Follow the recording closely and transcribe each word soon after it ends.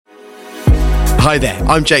Hi there,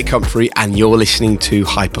 I'm Jake Humphrey and you're listening to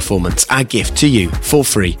High Performance, our gift to you for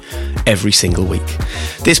free every single week.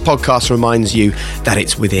 This podcast reminds you that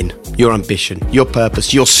it's within your ambition, your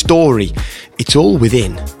purpose, your story. It's all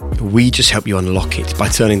within. We just help you unlock it by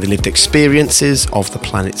turning the lived experiences of the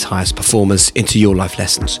planet's highest performers into your life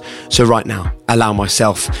lessons. So right now, allow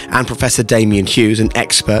myself and Professor Damien Hughes, an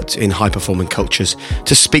expert in high-performing cultures,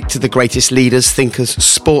 to speak to the greatest leaders, thinkers,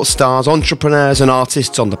 sports stars, entrepreneurs and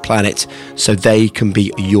artists on the planet so they can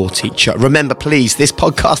be your teacher. Remember, please, this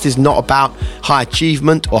podcast is not about high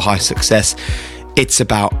achievement or high success. It's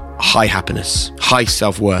about high happiness, high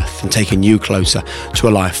self-worth, and taking you closer to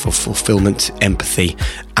a life of fulfillment, empathy,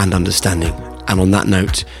 and understanding. And on that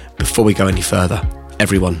note, before we go any further,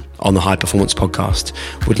 everyone on the High Performance Podcast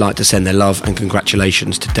would like to send their love and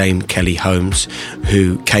congratulations to Dame Kelly Holmes,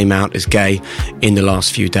 who came out as gay in the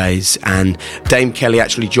last few days. And Dame Kelly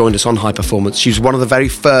actually joined us on High Performance. She was one of the very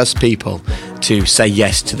first people to say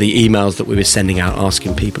yes to the emails that we were sending out,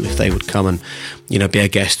 asking people if they would come and, be a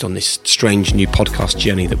guest on this strange new podcast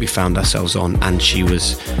journey that we found ourselves on. And she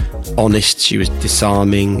was honest, she was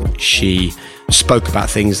disarming, she spoke about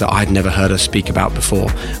things that I'd never heard her speak about before.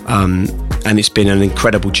 And it's been an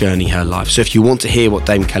incredible journey, her life. So if you want to hear what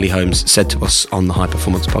Dame Kelly Holmes said to us on the High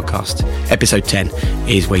Performance Podcast, episode 10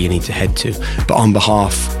 is where you need to head to. But on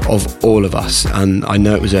behalf of all of us, and I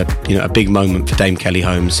know it was a big moment for Dame Kelly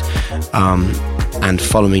Holmes, and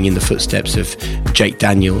following in the footsteps of Jake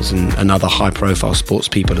Daniels and other high-profile sports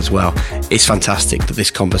people as well, it's fantastic that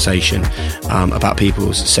this conversation about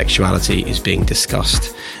people's sexuality is being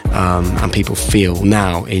discussed, and people feel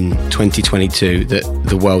now in 2022 that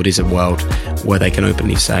the world is a world where they can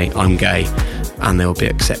openly say, I'm gay, and they'll be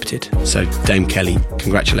accepted. So Dame Kelly,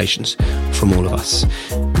 congratulations from all of us.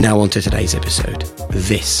 Now on to today's episode.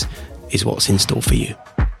 This is what's in store for you.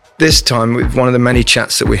 This time, with one of the many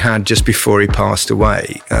chats that we had just before he passed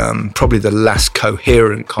away, probably the last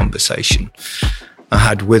coherent conversation I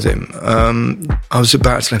had with him, I was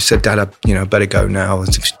about to leave. I said, Dad, I better go now.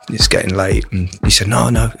 It's getting late. And he said, no,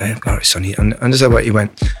 all right, sonny. And as I went, he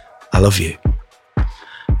went, I love you.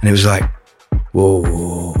 And it was like,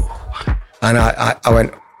 whoa. And I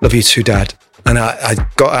went, love you too, Dad. And I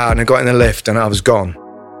got out and I got in the lift and I was gone.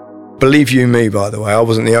 Believe you me, by the way, I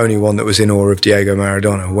wasn't the only one that was in awe of Diego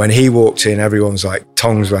Maradona. When he walked in, everyone was like,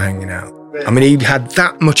 tongues were hanging out. I mean, he had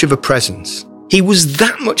that much of a presence. He was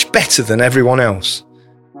that much better than everyone else.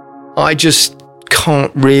 I just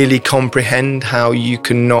can't really comprehend how you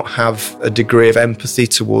can not have a degree of empathy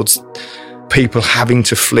towards people having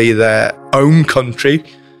to flee their own country,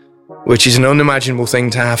 which is an unimaginable thing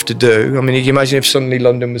to have to do. I mean, you can imagine if suddenly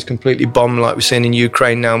London was completely bombed like we're seeing in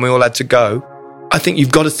Ukraine now and we all had to go. I think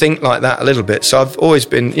you've got to think like that a little bit. So I've always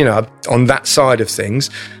been, on that side of things.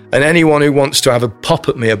 And anyone who wants to have a pop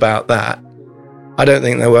at me about that, I don't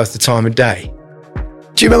think they're worth the time of day.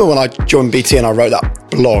 Do you remember when I joined BT and I wrote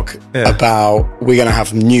that blog about we're going to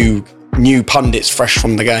have new pundits fresh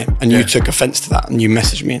from the game? And you took offence to that and you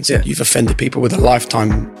messaged me and said, you've offended people with a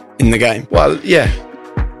lifetime in the game. Well, yeah.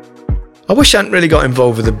 I wish I hadn't really got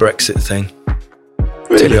involved with the Brexit thing,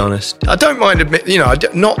 to be honest. I don't mind admitting,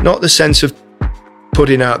 not the sense of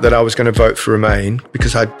putting out that I was going to vote for Remain,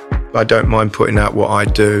 because I don't mind putting out what I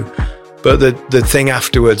do, but the thing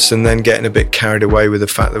afterwards and then getting a bit carried away with the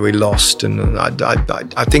fact that we lost, and I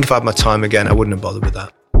think if I had my time again, I wouldn't have bothered with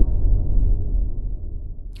that.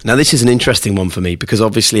 Now, this is an interesting one for me because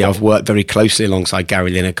obviously I've worked very closely alongside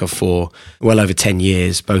Gary Lineker for well over 10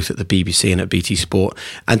 years, both at the BBC and at BT Sport.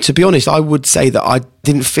 And to be honest, I would say that I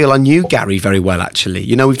didn't feel I knew Gary very well, actually.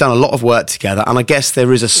 We've done a lot of work together, and I guess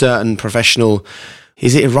there is a certain professional...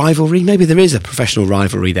 Is it a rivalry? Maybe there is a professional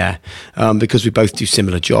rivalry there because we both do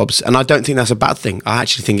similar jobs. And I don't think that's a bad thing. I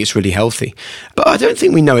actually think it's really healthy. But I don't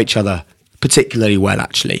think we know each other particularly well,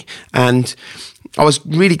 actually. And I was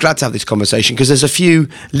really glad to have this conversation because there's a few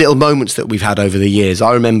little moments that we've had over the years.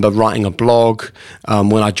 I remember writing a blog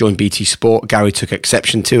when I joined BT Sport. Gary took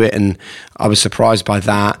exception to it and I was surprised by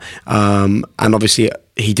that. And obviously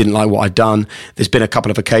he didn't like what I'd done. There's been a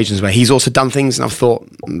couple of occasions where he's also done things and I've thought,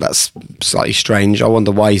 that's slightly strange. I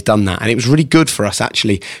wonder why he's done that. And it was really good for us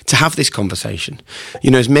actually to have this conversation.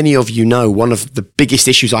 As many of you know, one of the biggest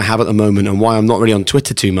issues I have at the moment and why I'm not really on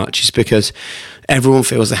Twitter too much is because everyone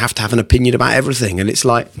feels they have to have an opinion about everything. And it's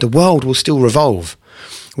like the world will still revolve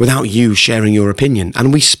without you sharing your opinion.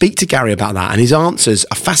 And we speak to Gary about that, and his answers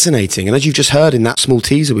are fascinating. And as you've just heard in that small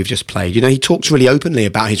teaser we've just played, he talks really openly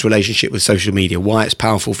about his relationship with social media, why it's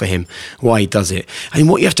powerful for him, why he does it. And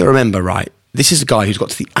what you have to remember, right, this is a guy who's got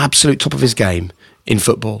to the absolute top of his game in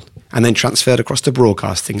football and then transferred across to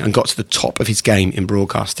broadcasting and got to the top of his game in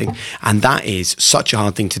broadcasting. And that is such a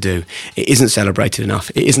hard thing to do. It isn't celebrated enough.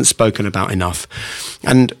 It isn't spoken about enough.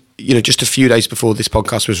 And just a few days before this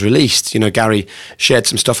podcast was released, Gary shared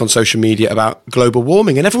some stuff on social media about global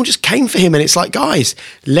warming, and everyone just came for him. And it's like, guys,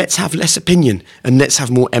 let's have less opinion and let's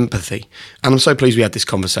have more empathy. And I'm so pleased we had this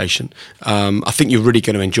conversation. I think you're really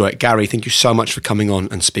going to enjoy it. Gary, thank you so much for coming on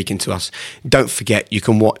and speaking to us. Don't forget, you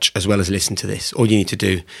can watch as well as listen to this. All you need to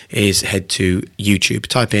do is head to YouTube,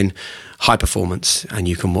 type in High Performance, and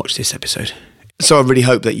you can watch this episode. So I really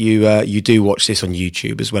hope that you do watch this on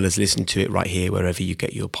YouTube as well as listen to it right here, wherever you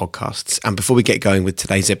get your podcasts. And before we get going with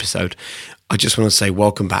today's episode, I just want to say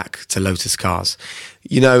welcome back to Lotus Cars.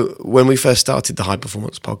 When we first started the High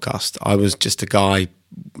Performance podcast, I was just a guy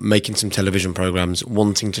making some television programs,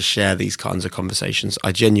 wanting to share these kinds of conversations.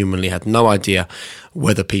 I genuinely had no idea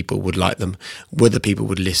whether people would like them, whether people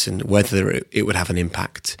would listen, whether it would have an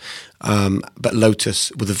impact. But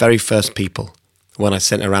Lotus were the very first people when I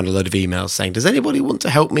sent around a load of emails saying, does anybody want to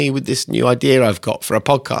help me with this new idea I've got for a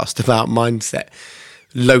podcast about mindset?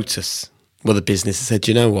 Lotus were the business that said,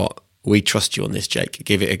 you know what? We trust you on this, Jake.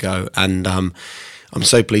 Give it a go. And I'm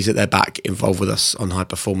so pleased that they're back involved with us on High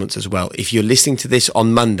Performance as well. If you're listening to this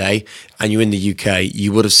on Monday and you're in the UK,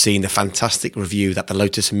 you would have seen the fantastic review that the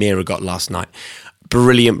Lotus Emira got last night.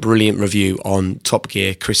 Brilliant review on Top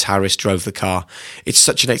Gear. Chris Harris drove the car. It's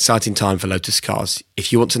such an exciting time for Lotus Cars.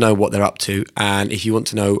 If you want to know what they're up to and if you want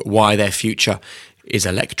to know why their future is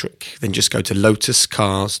electric, then just go to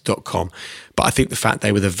lotuscars.com. But I think the fact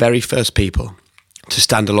they were the very first people to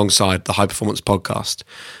stand alongside the High Performance podcast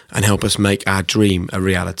and help us make our dream a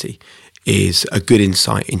reality is a good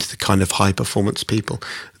insight into the kind of high performance people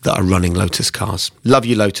that are running Lotus Cars. Love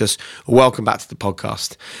you, Lotus. Welcome back to the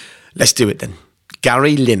podcast. Let's do it then.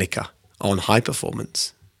 Gary Lineker on High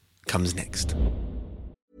Performance comes next.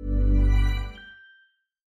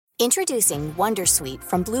 Introducing Wondersuite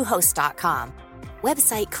from Bluehost.com.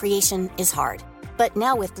 Website creation is hard, but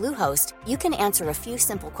now with Bluehost, you can answer a few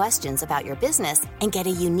simple questions about your business and get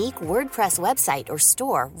a unique WordPress website or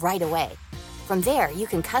store right away. From there, you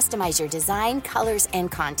can customize your design, colors,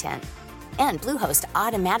 and content. And Bluehost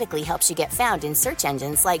automatically helps you get found in search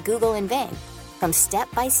engines like Google and Bing. From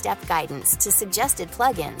step-by-step guidance to suggested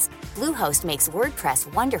plugins, Bluehost makes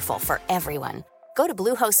WordPress wonderful for everyone. Go to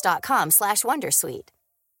bluehost.com/wondersuite.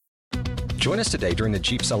 Join us today during the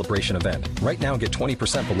Jeep Celebration event. Right now, get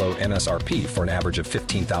 20% below MSRP for an average of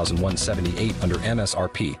 $15,178 under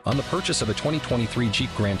MSRP on the purchase of a 2023 Jeep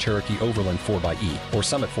Grand Cherokee Overland 4xE or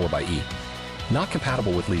Summit 4xE. Not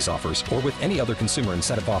compatible with lease offers or with any other consumer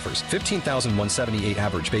incentive offers. $15,178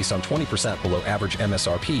 average based on 20% below average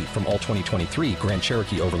MSRP from all 2023 Grand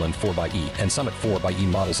Cherokee Overland 4xE and Summit 4xE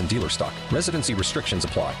models in dealer stock. Residency restrictions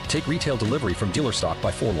apply. Take retail delivery from dealer stock by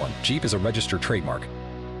 4/1. Jeep is a registered trademark.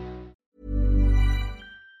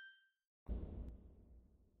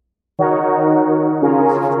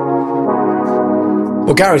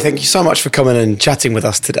 Well, Gary, thank you so much for coming and chatting with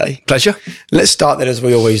us today. Pleasure. Let's start then, as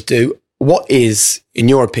we always do. What is, in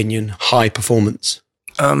your opinion, high performance?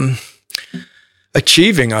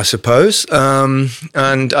 Achieving, I suppose.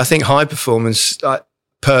 And I think high performance,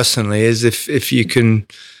 personally, is if you can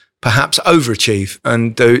perhaps overachieve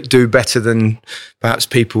and do better than perhaps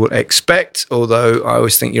people would expect, although I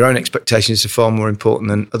always think your own expectations are far more important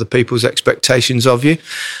than other people's expectations of you.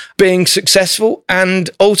 Being successful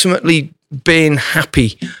and ultimately being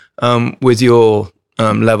happy with your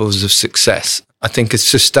levels of success. I think a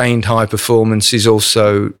sustained high performance is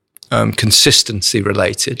also consistency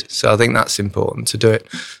related. So I think that's important to do it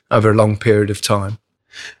over a long period of time.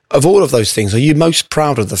 Of all of those things, are you most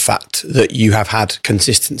proud of the fact that you have had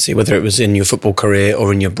consistency, whether it was in your football career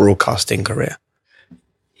or in your broadcasting career?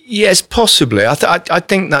 Yes, possibly. I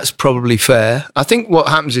think that's probably fair. I think what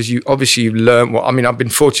happens is you learn I've been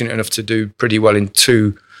fortunate enough to do pretty well in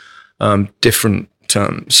two different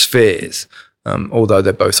spheres. Although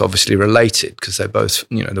they're both obviously related because they're both,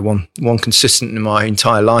 the one consistent in my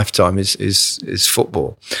entire lifetime is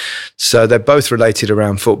football. So they're both related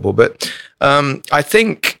around football. But I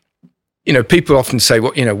think, people often say,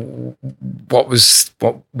 what were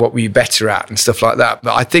you better at and stuff like that.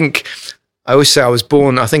 But I always say I was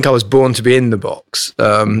born to be in the box.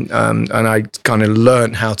 And I kind of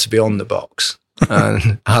learned how to be on the box.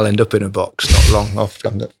 And I'll end up in a box not long. I've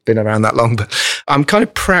not been around that long, but I'm kind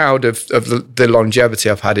of proud of the longevity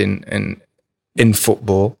I've had in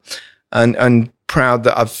football, and proud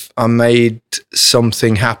that I made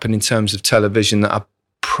something happen in terms of television that I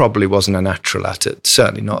probably wasn't a natural at it,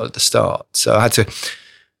 certainly not at the start. So I had to,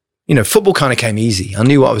 football kind of came easy. I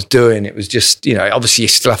knew what I was doing. It was just, obviously you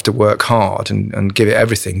still have to work hard and give it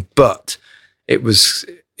everything, but it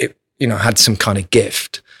had some kind of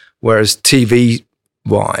gift. Whereas TV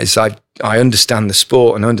wise, I understand the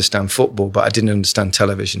sport and I understand football, but I didn't understand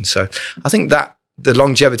television. So I think that the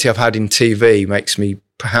longevity I've had in TV makes me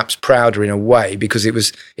perhaps prouder in a way, because it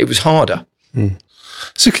was harder. Mm.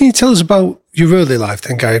 So can you tell us about your early life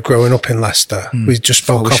then, Guy, growing up in Leicester? We just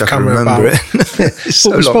spoke off camera about it.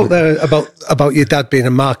 We spoke there about your dad being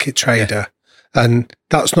a market trader, and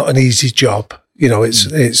that's not an easy job.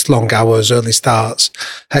 It's long hours, early starts,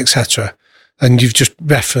 etc. And you've just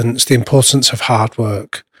referenced the importance of hard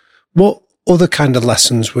work. What other kind of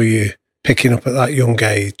lessons were you picking up at that young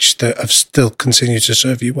age that have still continued to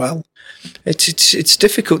serve you well? It's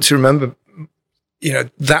difficult to remember,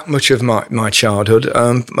 that much of my childhood.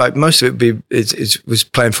 Most of it was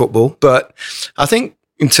playing football, but I think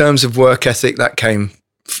in terms of work ethic, that came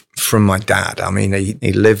from my dad. I mean,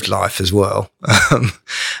 he lived life as well.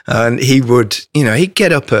 And he would, he'd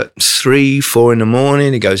get up at 3-4 in the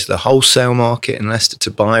morning. He'd go to the wholesale market in Leicester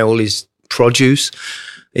to buy all his produce.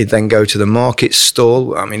 He'd then go to the market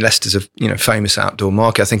stall. I mean, Leicester's a famous outdoor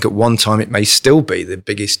market. I think at one time it may still be the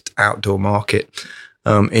biggest outdoor market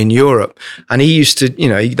in Europe. And he used to,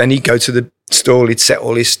 then he'd go to the stall, he'd set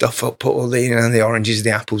all his stuff up, put all the oranges,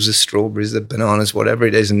 the apples, the strawberries, the bananas, whatever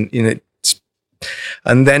it is, and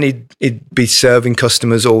then he'd be serving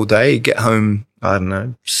customers all day. He'd get home, I don't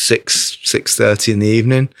know, 6:30 in the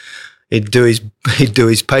evening. He'd do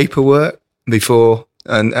his paperwork before,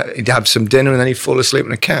 and he'd have some dinner, and then he'd fall asleep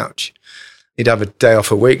on the couch. He'd have a day off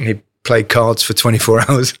a week, and he'd play cards for 24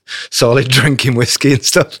 hours solid, drinking whiskey and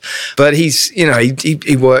stuff. But he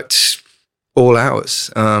worked all hours.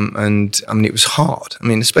 And I mean, it was hard. I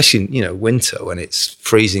mean, especially in, winter when it's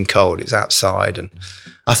freezing cold, it's outside. And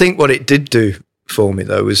I think what it did do for me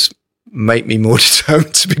though was make me more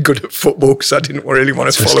determined to be good at football, because I didn't really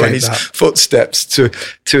want to follow in his footsteps to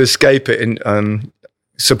escape it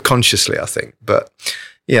subconsciously, I think. But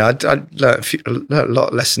yeah, I learned a lot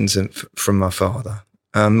of lessons from my father.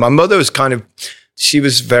 My mother was she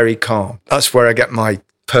was very calm. That's where I get my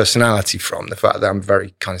personality from, the fact that I'm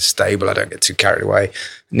very kind of stable. I don't get too carried away,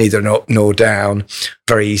 neither up nor down,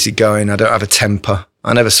 very easygoing. I don't have a temper.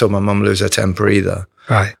 I never saw my mum lose her temper either.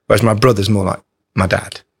 Right. Whereas my brother's more like my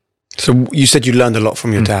dad. So you said you learned a lot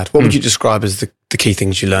from your dad. What would you describe as the key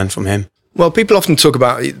things you learned from him? Well, people often talk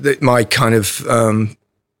about my kind of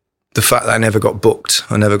the fact that I never got booked.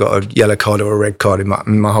 I never got a yellow card or a red card in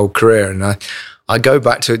my whole career. And I go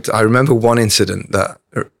back to it. I remember one incident that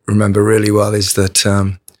I remember really well is that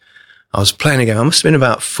I was playing a game. I must have been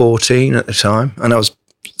about 14 at the time, and I was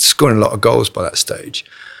scoring a lot of goals by that stage.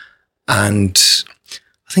 And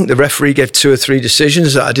I think the referee gave 2 or 3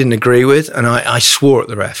 decisions that I didn't agree with, and I swore at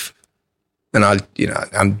the ref. And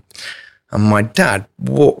and my dad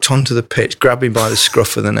walked onto the pitch, grabbed me by the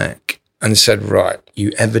scruff of the neck, and said, "Right,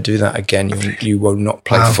 you ever do that again, you will not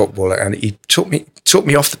play football." And he took me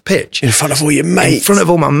off the pitch in front of all your mates. In front of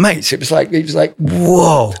all my mates, he was like,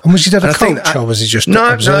 "Whoa!" And was your dad a coach, or was he just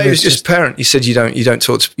no? He was just a parent. He said, "You don't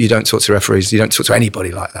talk to referees. You don't talk to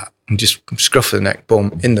anybody like that." And just scruff of the neck,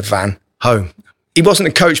 boom, in the van home. He wasn't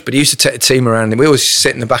a coach, but he used to take the team around, and we always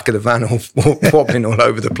sit in the back of the van, all wobbling all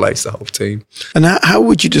over the place, the whole team. And how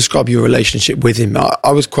would you describe your relationship with him?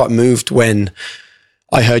 I was quite moved when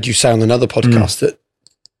I heard you say on another podcast that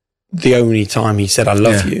the only time he said, "I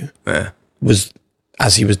love you," was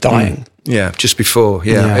as he was dying. Yeah, just before.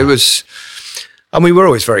 Yeah. It was, and we were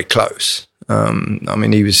always very close. I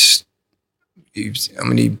mean, he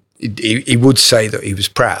would say that he was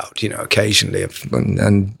proud, occasionally.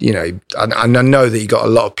 And I know that he got a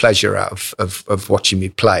lot of pleasure out of watching me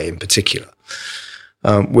play in particular,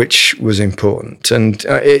 which was important. And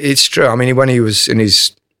it's true. I mean, when he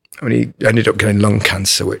ended up getting lung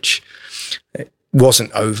cancer, which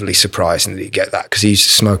wasn't overly surprising that he'd get that, because he used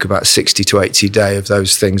to smoke about 60 to 80 a day of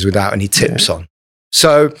those things without any tips on.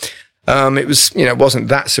 So it was, it wasn't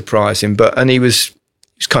that surprising, and he was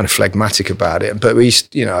kind of phlegmatic about it. But I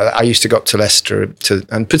used to go up to Leicester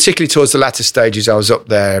and particularly towards the latter stages, I was up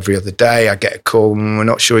there every other day. I'd get a call, and we're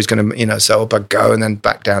not sure he's going to, so up I'd go and then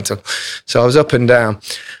back down so I was up and down.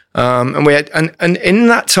 And we had, and in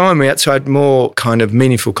that time we had to have more kind of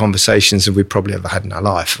meaningful conversations than we probably ever had in our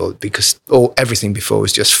life, because everything before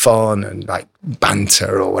was just fun and like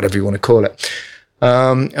banter or whatever you want to call it.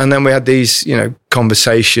 And then we had these,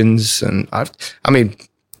 conversations, and I mean,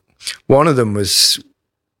 one of them was,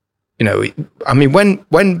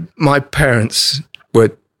 when my parents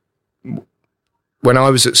were, when I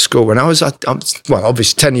was at school,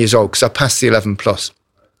 obviously 10 years old, because I passed the 11 plus.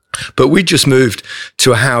 But we just moved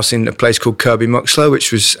to a house in a place called Kirby Muxloe,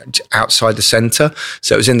 which was outside the centre.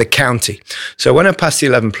 So it was in the county. So when I passed the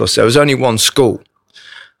 11 plus, there was only one school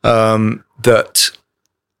that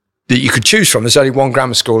you could choose from. There's only one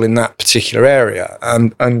grammar school in that particular area,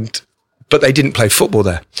 but they didn't play football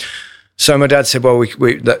there. So my dad said, well, we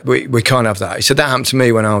can't have that. He said, that happened to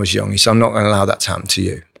me when I was young. He said, I'm not going to allow that to happen to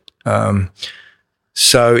you.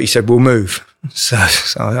 So he said, we'll move. So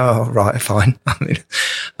oh, right, fine.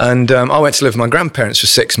 I went to live with my grandparents for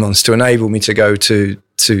 6 months to enable me to go to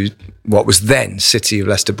what was then City of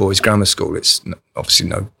Leicester Boys Grammar School. It's obviously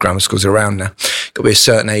no grammar schools around now. Got to be a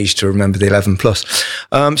certain age to remember the 11 plus.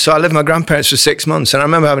 So I lived with my grandparents for 6 months, and I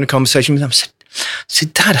remember having a conversation with them. I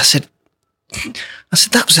said, Dad, I said,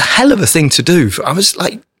 that was a hell of a thing to do. I was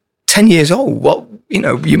like 10 years old. What,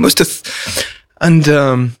 you must have. And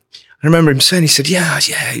I remember him saying, he said, yeah.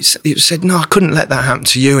 He said, no, I couldn't let that happen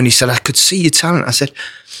to you. And he said, I could see your talent. I said,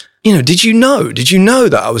 did you know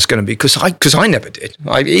that I was going to be? Because I never did.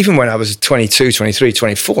 Even when I was 22, 23,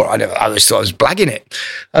 24, I always thought I was blagging it.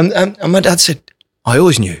 And my dad said, I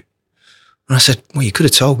always knew. And I said, well, you could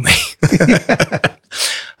have told me.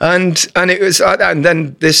 And it was, and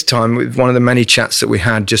then this time, with one of the many chats that we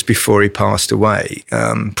had just before he passed away,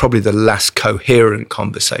 probably the last coherent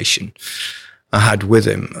conversation I had with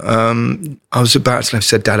him, I was about to leave. I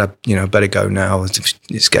said, Dad, I better go now.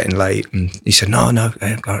 It's getting late. And he said, no, all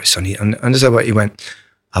right, Sonny. And as I went, he went,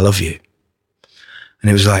 I love you. And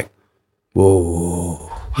it was like, whoa.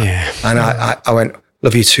 Yeah. And I went,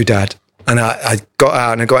 love you too, Dad. And I got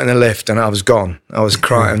out and I got in the lift and I was gone. I was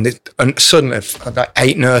crying. And suddenly, like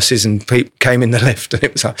 8 nurses and people came in the lift, and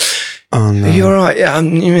it was like, oh, no. Are you all right? Yeah,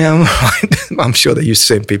 I'm all right. I'm sure they're used to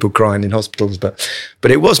seeing people crying in hospitals, but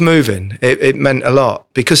it was moving. It meant a lot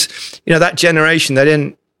because, that generation, they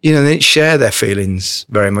didn't share their feelings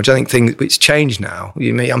very much. I think it's changed now.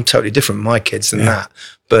 I'm totally different with my kids than that,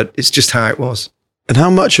 but it's just how it was. And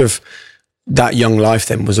how much of that young life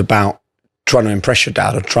then was about trying to impress your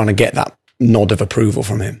dad or trying to get that nod of approval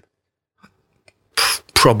from him?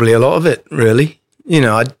 Probably a lot of it, really.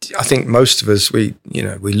 I think most of us, we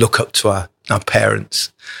look up to our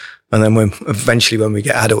parents, and then when we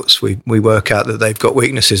get adults, we work out that they've got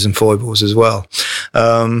weaknesses and foibles as well.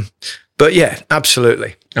 But yeah,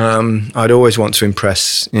 absolutely. I'd always want to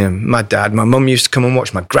impress, my dad. My mum used to come and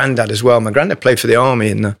watch. My granddad as well. My granddad played for the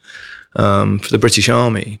army for the British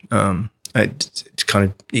Army. It's kind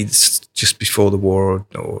of either just before the war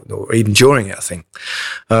or even during it, I think.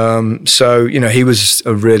 So, he was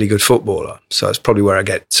a really good footballer. So that's probably where I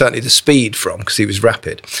get certainly the speed from, because he was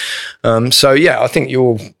rapid. So, yeah, I think you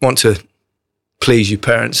all want to please your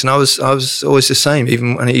parents. And I was always the same,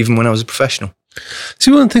 even when I was a professional.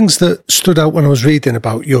 See, one of the things that stood out when I was reading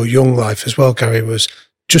about your young life as well, Gary, was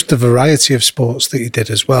just the variety of sports that you did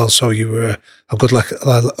as well. So you were a good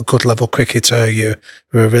level cricketer, you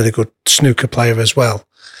were a really good snooker player as well.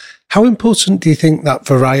 How important do you think that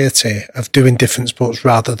variety of doing different sports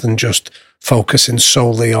rather than just focusing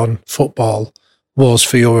solely on football was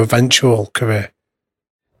for your eventual career?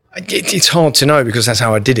 It's hard to know because that's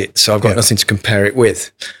how I did it. So I've got nothing to compare it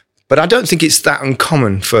with. But I don't think it's that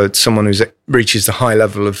uncommon for someone who reaches the high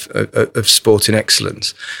level of sporting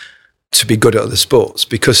excellence to be good at other sports,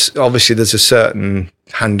 because obviously there's a certain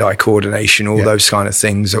hand-eye coordination, all those kind of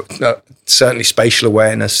things, certainly spatial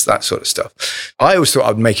awareness, that sort of stuff. I always thought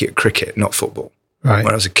I'd make it at cricket, not football, when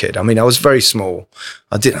I was a kid. I mean, I was very small.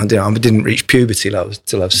 I didn't reach puberty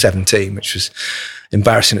till I was 17, which was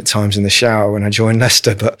embarrassing at times in the shower when I joined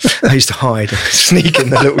Leicester, but I used to hide and sneak in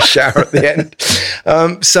the little shower at the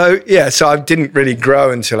end. So I didn't really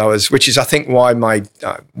grow until I was, which is, I think, why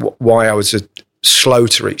I was slow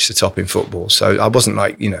to reach the top in football. So I wasn't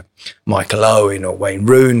like, Michael Owen or Wayne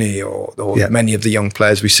Rooney or many of the young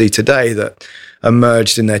players we see today that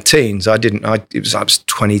emerged in their teens. I was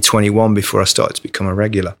 20, 21 before I started to become a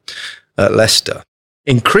regular at Leicester.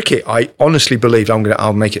 In cricket, I honestly believed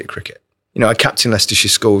I'll make it at cricket. I captained Leicestershire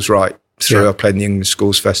schools right through. I played in the England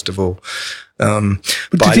Schools Festival. But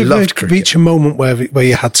did you reach a moment where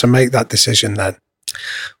you had to make that decision then?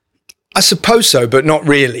 I suppose so, but not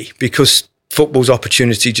really, because football's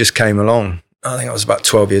opportunity just came along. I think I was about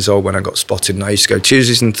 12 years old when I got spotted, and I used to go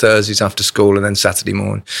Tuesdays and Thursdays after school, and then Saturday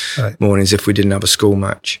mornings if we didn't have a school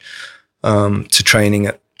match, to training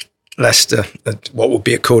at Leicester, at what would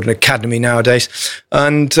be called an academy nowadays.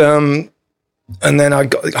 And then I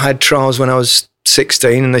had trials when I was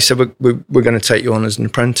 16, and they said, we're going to take you on as an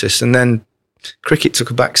apprentice. And then cricket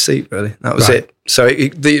took a back seat, really. That was it. So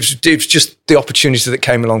it was just the opportunity that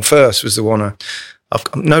came along first was the one I've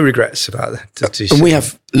got no regrets about that. And we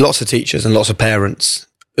have lots of teachers and lots of parents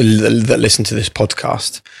that listen to this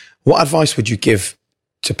podcast. What advice would you give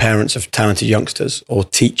to parents of talented youngsters or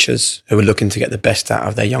teachers who are looking to get the best out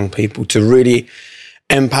of their young people to really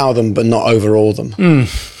empower them but not overawe them?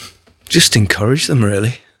 Just encourage them,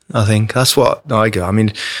 really. I think that's what I go. I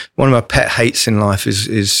mean, one of my pet hates in life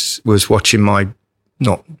was watching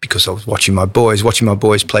not because I was watching my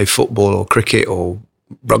boys play football or cricket or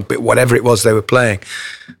rugby, whatever it was they were playing,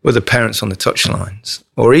 with the parents on the touchlines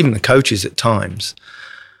or even the coaches at times,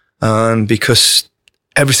 because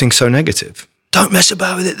everything's so negative. Don't mess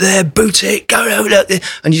about with it there, boot it, go over there.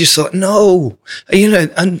 And you just thought, no,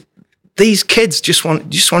 and these kids just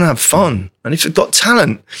want to have fun. And if they've got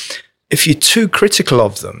talent, if you're too critical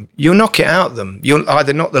of them, you'll knock it out of them. You'll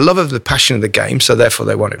either knock the love of the passion of the game, so therefore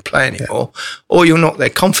they won't play anymore, or you'll knock their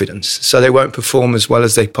confidence, so they won't perform as well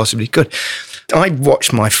as they possibly could. I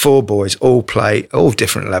watched my 4 boys all play, all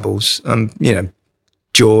different levels.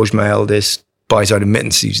 George, my eldest, by his own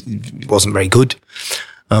admittance, he wasn't very good.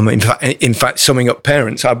 In fact, summing up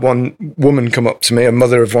parents, I had one woman come up to me, a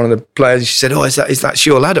mother of one of the players. She said, "Oh, is that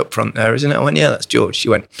your lad up front there, isn't it?" I went, "Yeah, that's George." She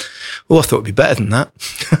went, "Oh, I thought it'd be better than that."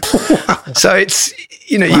 So it's,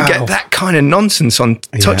 you get that kind of nonsense on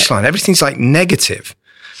touchline. Everything's like negative.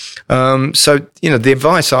 So the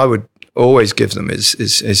advice I would always give them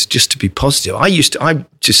is just to be positive. I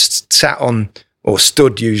just sat on or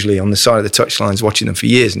stood usually on the side of the touchlines watching them for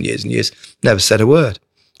years and years and years. Never said a word.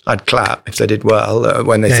 I'd clap if they did well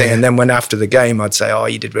when they think, and then when after the game, I'd say, "Oh,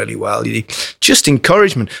 you did really well." Just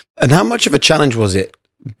encouragement. And how much of a challenge was it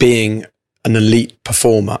being an elite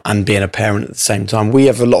performer and being a parent at the same time? We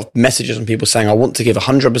have a lot of messages from people saying, "I want to give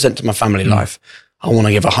 100% to my family life. I want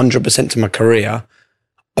to give 100% to my career.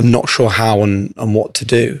 I'm not sure how and what to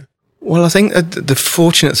do." Well, I think the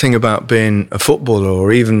fortunate thing about being a footballer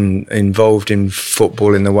or even involved in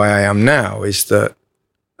football in the way I am now is that,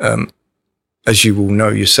 as you will know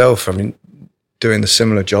yourself, I mean, doing the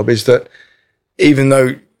similar job, is that even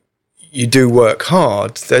though you do work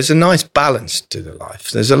hard, there's a nice balance to the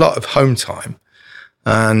life. There's a lot of home time.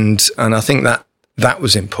 And I think that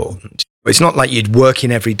was important. It's not like you'd work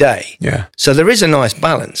in every day. Yeah. So there is a nice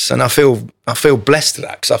balance. And I feel blessed to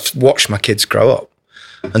that because I've watched my kids grow up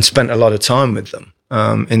and spent a lot of time with them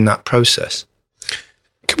in that process.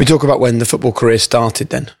 Can we talk about when the football career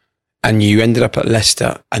started then? And you ended up at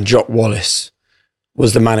Leicester and Jock Wallace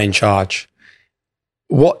was the man in charge.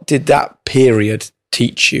 What did that period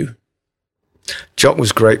teach you? Jock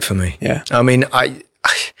was great for me. Yeah. I mean, I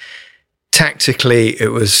tactically,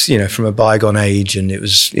 it was, from a bygone age, and it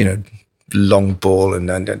was, long ball and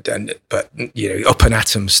but, up and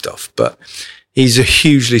atom stuff. But he's a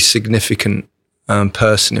hugely significant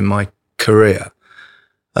person in my career.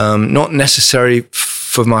 Not necessarily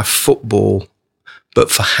for my football, but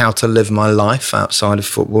for how to live my life outside of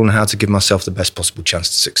football and how to give myself the best possible chance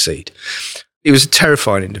to succeed. He was a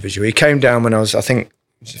terrifying individual. He came down when I was, I think,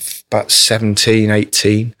 about 17,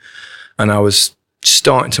 18, and I was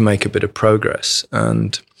starting to make a bit of progress.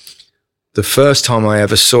 And the first time I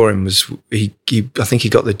ever saw him was, I think he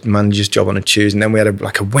got the manager's job on a Tuesday, and then we had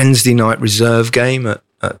a Wednesday night reserve game at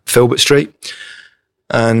Filbert Street.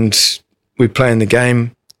 And we were playing the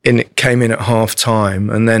game, and it came in at half time,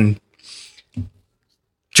 and then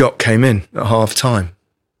Jock came in at half time,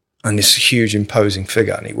 and this huge imposing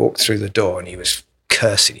figure, and he walked through the door and he was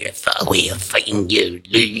cursing, "We are fighting you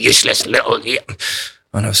useless little..."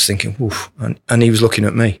 And I was thinking, woof. And he was looking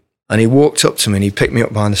at me, and he walked up to me and he picked me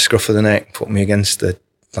up behind the scruff of the neck, put me against the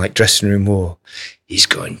dressing room wall. He's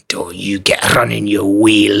going, "Don't you get running, you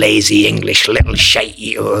wee lazy English little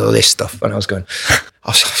shite," all this stuff. And I was going,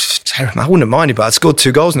 I was terrible. I wouldn't have minded, but I scored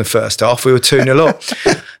 2 goals in the first half. We were 2-0 up.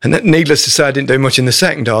 And then, needless to say, I didn't do much in the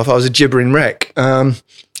second half. I was a gibbering wreck. And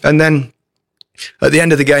then at the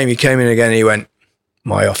end of the game, he came in again and he went,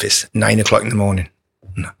 "My office, 9 o'clock in the morning."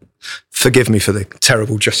 No. Forgive me for the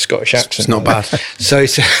terrible just Scottish accent. It's not bad. So he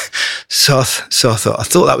said, so I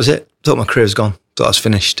thought that was it. I thought my career was gone. Thought I was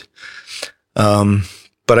finished.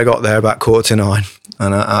 But I got there about 8:45,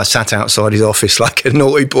 and I sat outside his office like a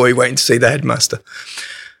naughty boy waiting to see the headmaster.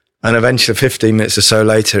 And eventually, 15 minutes or so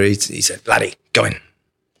later, he said, "Laddie, go in,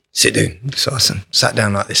 sit down." So I sat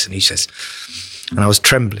down like this, and he says, and I was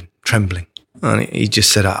trembling. And he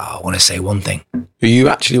just said, "I want to say one thing." You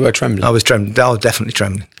actually were trembling? I was trembling. I was definitely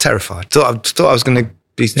trembling, terrified. Thought I was going to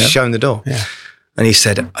be shown the door. Yeah. And he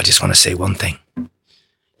said, "I just want to say one thing.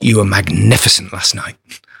 You were magnificent last night."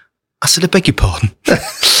 I said, "I beg your pardon."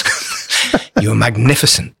 "You were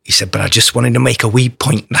magnificent." He said, "But I just wanted to make a wee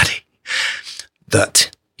point, laddie,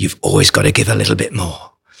 that you've always got to give a little bit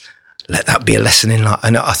more. Let that be a lesson in life."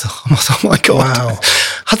 And I thought, oh my God. Wow.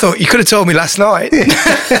 I thought you could have told me last night.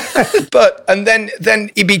 And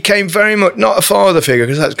then he became very much not a father figure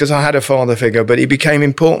because I had a father figure, but he became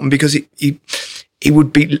important because he'd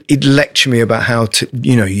lecture me about how to,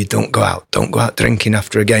 you don't go out drinking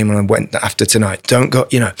after a game. And I went after tonight, don't go,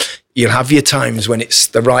 you'll have your times when it's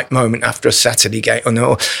the right moment after a Saturday game.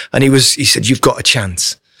 And he said, you've got a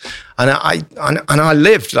chance. And I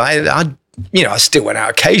lived, I still went out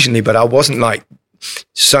occasionally, but I wasn't like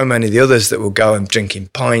so many of the others that will go and drinking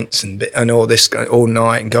pints and all this all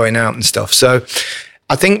night and going out and stuff. So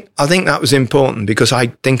I think that was important because I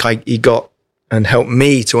think he got and helped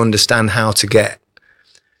me to understand how to get,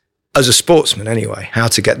 as a sportsman anyway, how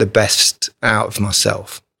to get the best out of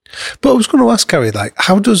myself. But I was going to ask, Gary,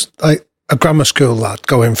 how does a grammar school lad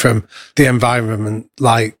going from the environment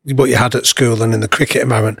like what you had at school and in the cricket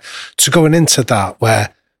environment to going into that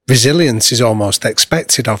where resilience is almost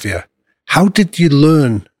expected of you? How did you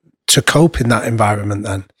learn to cope in that environment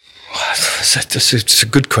then? It's a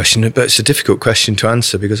good question, but it's a difficult question to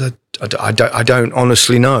answer because I don't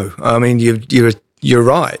honestly know. I mean, you're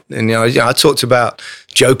right. And I talked about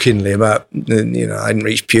jokingly about, I hadn't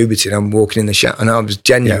reached puberty and I'm walking in the shower and I was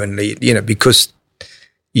genuinely, because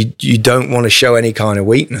you don't want to show any kind of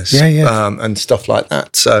weakness and stuff like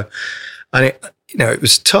that. So, and it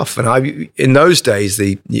was tough. And in those days,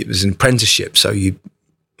 it was an apprenticeship. So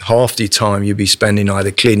half the time you'd be spending either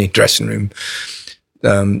cleaning dressing room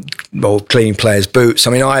or cleaning players' boots. I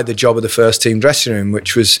mean, I had the job of the first team dressing room,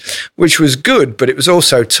 which was good, but it was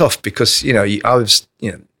also tough because, I was,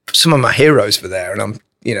 some of my heroes were there and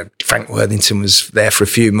Frank Worthington was there for a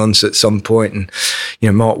few months at some point and,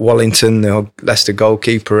 Mark Wallington, the Leicester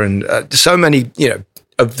goalkeeper and so many,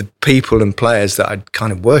 of the people and players that I'd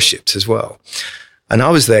kind of worshipped as well. And I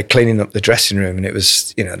was there cleaning up the dressing room, and it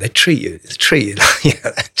was, they treat you,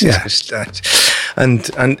 and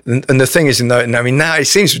the thing is, now it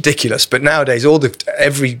seems ridiculous, but nowadays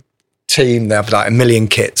every team they have like 1 million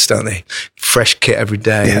kits, don't they? Fresh kit every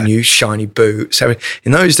day, new shiny boots.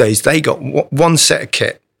 In those days, they got one set of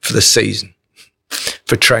kit for the season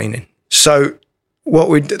for training. So what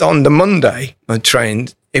we did on the Monday, I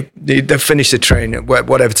trained. They finished the training,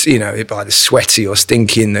 whatever, either sweaty or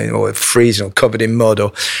stinking or freezing or covered in mud.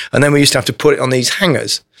 And then we used to have to put it on these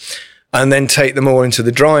hangers and then take them all into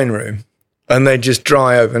the drying room and they just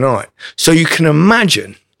dry overnight. So you can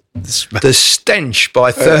imagine the stench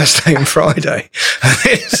by Thursday and Friday.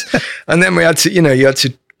 And then we had to, you had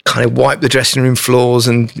to kind of wipe the dressing room floors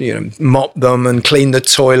and, mop them and clean the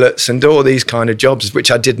toilets and do all these kind of jobs, which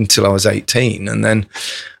I did until I was 18. And then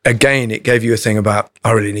again, it gave you a thing about,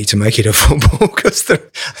 I really need to make it a football.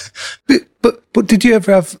 But did you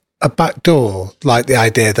ever have a back door, like the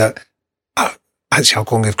idea that, actually, I'll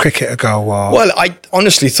go and give cricket a go? Or... Well, I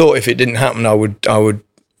honestly thought if it didn't happen, I would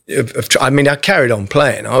I carried on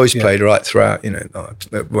playing. I always played right throughout,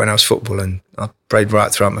 when I was footballing, I played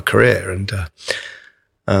right throughout my career. And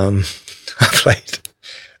I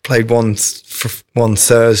played one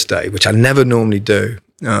Thursday, which I never normally do.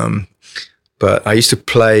 But I used to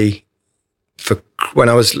play when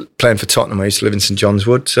I was playing for Tottenham, I used to live in St John's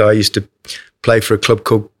Wood. So I used to play for a club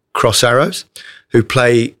called Cross Arrows, who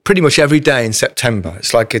play pretty much every day in September.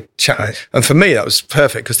 It's like a chat. Right. And for me, that was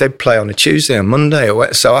perfect because they'd play on a Tuesday or Monday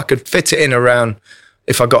so I could fit it in around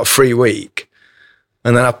if I got a free week.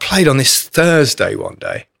 And then I played on this Thursday one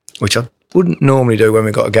day, which I wouldn't normally do when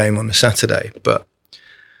we got a game on a Saturday. But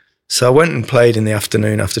so I went and played in the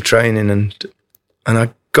afternoon after training and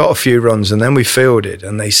I got a few runs and then we fielded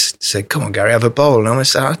and they said, come on, Gary, have a bowl. And I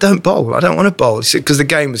said, I don't bowl. I don't want to bowl. Because the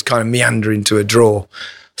game was kind of meandering to a draw.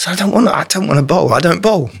 So I don't want to bowl. I don't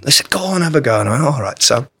bowl. They said, go on, have a go. And I went, all right.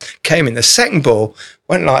 So I came in. The second ball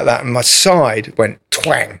went like that and my side went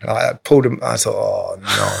twang. I pulled him. I thought, oh,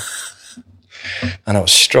 no. And I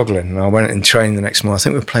was struggling. And I went in training the next morning. I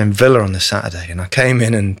think we were playing Villa on the Saturday. And I came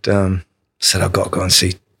in and said, I've got to go and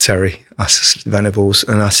see Terry Venables.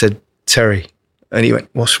 And I said, Terry. And he went,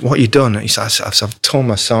 what you done? And he said, I've torn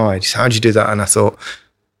my side. He said, how'd you do that? And I thought,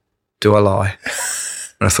 do I lie?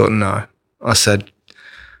 And I thought, no. I said,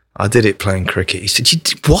 I did it playing cricket. He said, you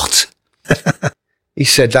did what? He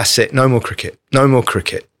said, that's it. No more cricket. No more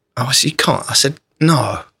cricket. I said, you can't. I said,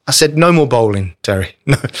 no. I said, no more bowling, Terry.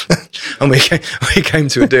 No. And we came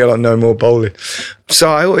to a deal on no more bowling.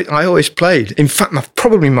 So I always played. In fact,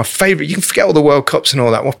 probably my favourite, you can forget all the World Cups and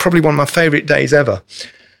all that, probably one of my favourite days ever.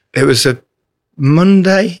 It was a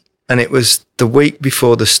Monday and it was the week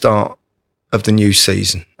before the start of the new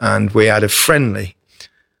season. And we had a friendly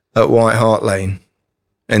at White Hart Lane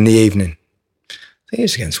in the evening. I think it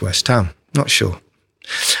was against West Ham, not sure.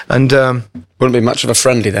 And wouldn't be much of a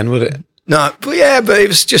friendly then, would it? No, but it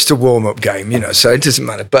was just a warm-up game, so it doesn't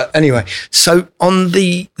matter. But anyway, so on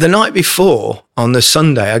the night before, on the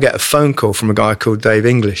Sunday, I get a phone call from a guy called Dave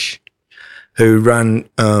English, who ran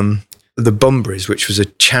the Bunburys, which was a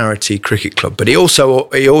charity cricket club. But he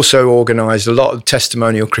also organised a lot of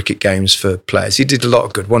testimonial cricket games for players. He did a lot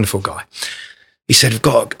of good, wonderful guy. He said, I've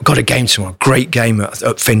got a game tomorrow, great game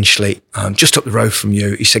at Finchley, just up the road from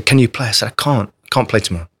you. He said, can you play? I said, I can't play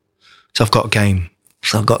tomorrow. So I've got a game.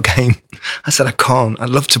 I said, I can't. I'd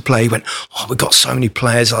love to play. He went, we've got so many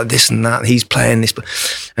players like this and that. He's playing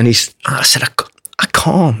this. And I said, I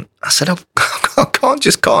can't. I said, I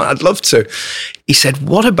can't. I'd love to. He said,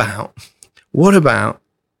 what about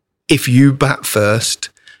if you bat first,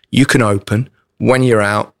 you can open. When you're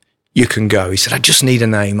out, you can go. He said, I just need a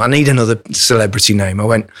name. I need another celebrity name. I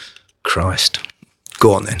went, Christ,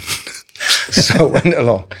 go on then. So I went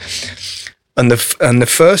along. And the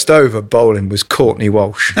first over bowling was Courtney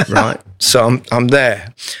Walsh, right? So I'm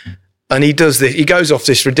there. And he does this. He goes off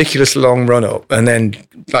this ridiculous long run up and then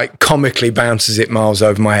like comically bounces it miles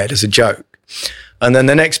over my head as a joke. And then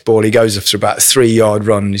the next ball, he goes off for about a 3-yard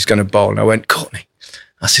run and he's going to bowl. And I went, Courtney,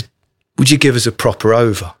 I said, would you give us a proper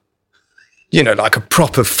over? Like a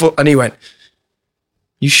proper foot. And he went,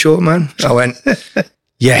 you sure, man? I went,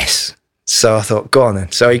 yes. So I thought, go on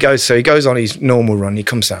then. So he goes on his normal run. He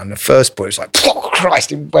comes down. The first ball, it's like, oh,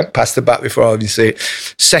 Christ, he went past the bat before I even see it.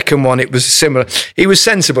 Second one, it was similar. He was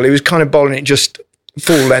sensible. He was kind of bowling it just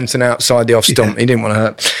full length and outside the off stump. He didn't want to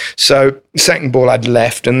hurt. So second ball I'd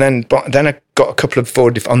left. And then I got a couple of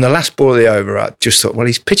forward. On the last ball of the over, I just thought, well,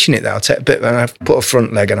 he's pitching it there. I'll take a bit. And I put a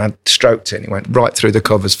front leg and I stroked it. And he went right through the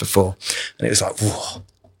covers for 4. And it was like, whoa.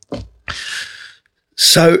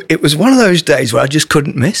 So it was one of those days where I just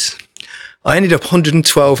couldn't miss. I ended up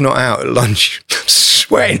 112 not out at lunch.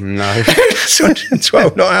 Sweating. No.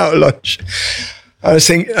 112 not out at lunch. I was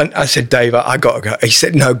thinking, and I said, Dave, I got to go. He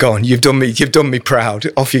said, no, go on. You've done me proud.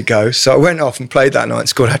 Off you go. So I went off and played that night and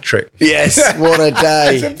scored a hat-trick. Yes, what a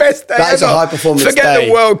day. It's the best day That was ever. a high-performance Forget day.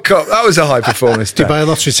 the World Cup. That was a high-performance day. Did you buy a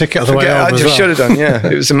lottery ticket on the way home I as just well? should have done, yeah.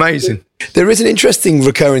 It was amazing. There is an interesting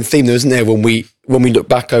recurring theme, though, isn't there, when we look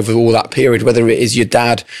back over all that period, whether it is your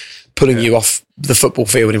dad pulling you off the football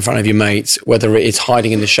field in front of your mates, whether it is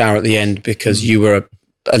hiding in the shower at the end because you were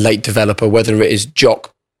a late developer, whether it is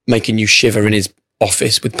Jock making you shiver in his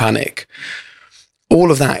office with panic. All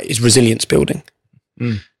of that is resilience building.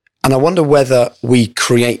 And I wonder whether we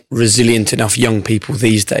create resilient enough young people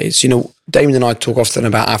these days. Damien and I talk often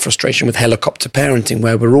about our frustration with helicopter parenting,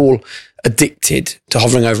 where we're all addicted to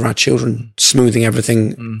hovering over our children, smoothing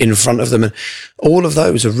everything in front of them. And all of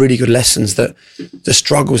those are really good lessons, that the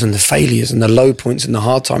struggles and the failures and the low points and the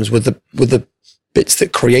hard times were the bits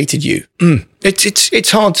that created you.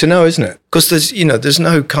 It's hard to know, isn't it? Because there's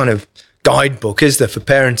no kind of guidebook, is there, for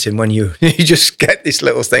parenting when you just get this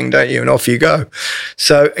little thing, don't you, and off you go.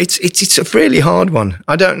 So it's a really hard one.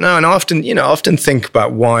 I don't know, and I often think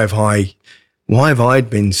about why have I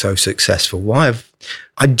been so successful?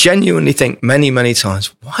 I genuinely think many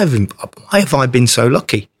times, why have I been so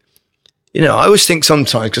lucky? I always think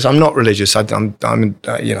sometimes, because I'm not religious, I don't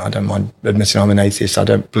mind admitting I'm an atheist. I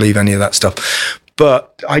don't believe any of that stuff.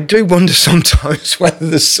 But I do wonder sometimes whether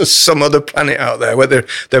there's some other planet out there, whether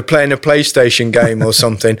they're playing a PlayStation game or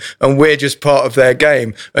something, and we're just part of their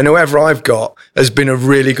game. And whoever I've got has been a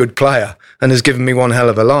really good player and has given me one hell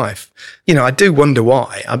of a life. I do wonder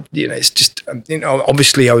why. It's just,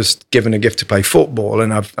 obviously I was given a gift to play football,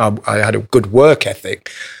 and I had a good work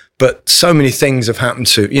ethic. But so many things have happened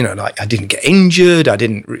to, like I didn't get injured. I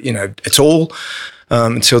didn't, at all.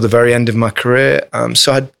 Until the very end of my career.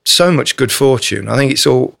 So I had so much good fortune. I think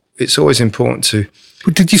it's always important to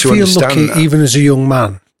But did you feel lucky that. even as a young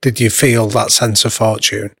man? Did you feel that sense of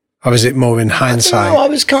fortune? Or was it more in hindsight? I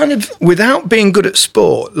was kind of, without being good at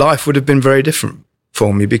sport, life would have been very different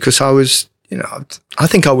for me, because I was, I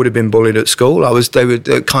think I would have been bullied at school. They were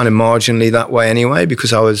kind of marginally that way anyway,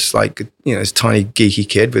 because I was like, this tiny geeky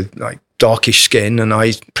kid with like darkish skin, and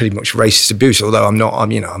I pretty much racist abuse, although I'm not,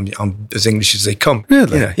 I'm as English as they come.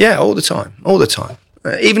 Really? Yeah, all the time.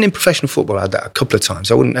 Even in professional football, I had that a couple of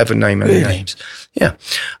times. I wouldn't ever name any names. Yeah.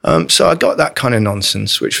 So I got that kind of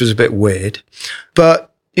nonsense, which was a bit weird. But,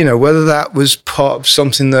 whether that was part of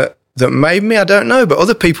something that made me, I don't know, but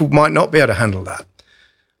other people might not be able to handle that.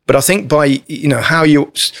 But I think by,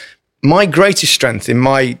 my greatest strength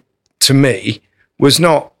to me was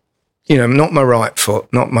not, not my right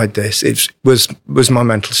foot, not my this. It was my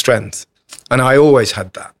mental strength, and I always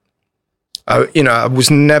had that. I was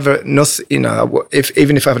never nothing.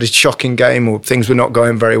 Even if I had a shocking game or things were not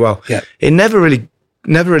going very well, it never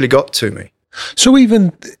really got to me. So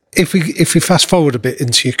even if we fast forward a bit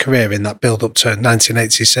into your career in that build up to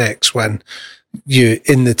 1986, when you're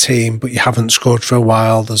in the team but you haven't scored for a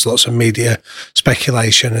while, there's lots of media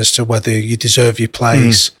speculation as to whether you deserve your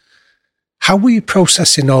place. How were you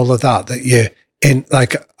processing all of that you're in?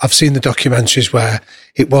 Like, I've seen the documentaries where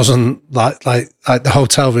it wasn't like the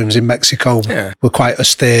hotel rooms in Mexico were quite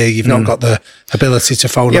austere. You've not got the ability to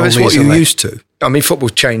phone home easily. It's what you're used to. I mean, football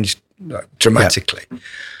changed dramatically,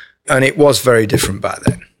 and it was very different back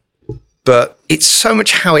then. But it's so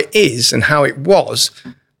much how it is and how it was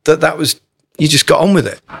that was, you just got on with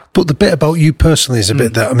it. But the bit about you personally is a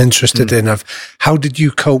bit that I'm interested in, of how did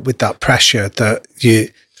you cope with that pressure that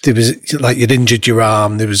there was, like, you'd injured your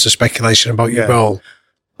arm, there was a speculation about your role.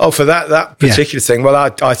 Oh, for that particular thing, well,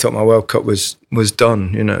 I thought my World Cup was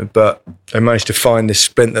done, but they managed to find this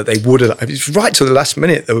splint that they would have. It was right till the last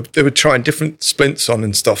minute. They were trying different splints on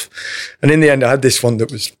and stuff. And in the end, I had this one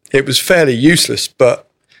that was fairly useless, but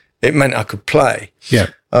it meant I could play. Yeah.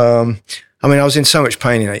 I mean, I was in so much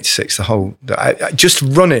pain in '86. Just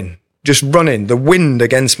running, the wind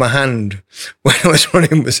against my hand when I was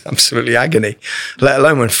running was absolutely agony, let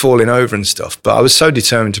alone when falling over and stuff. But I was so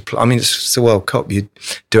determined to play. I mean, it's the World Cup. You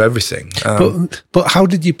do everything. But how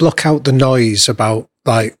did you block out the noise about,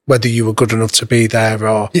 like, whether you were good enough to be there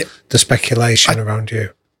or the speculation around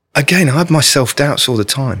you? Again, I had my self-doubts all the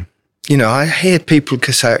time. I hear people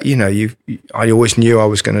say, I always knew I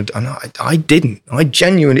was going to, and I didn't. I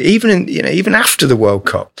genuinely, even after the World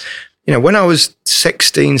Cup, when I was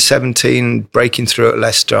 16, 17, breaking through at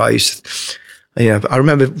Leicester, I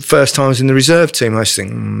remember first time I was in the reserve team, I was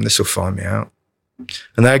thinking, this will find me out.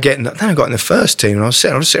 And then I got in the first team, and I was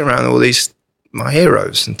sitting around all these, my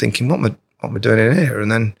heroes, and thinking, what am I doing in here?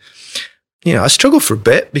 And then, I struggled for a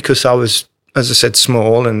bit because I was, as I said,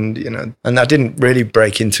 small, and I didn't really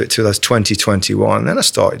break into it till I was 20, 21. Then I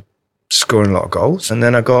started scoring a lot of goals, and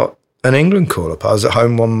then I got an England call up. I was at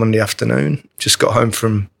home one Monday afternoon, just got home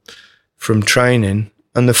from training,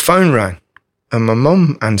 and the phone rang, and my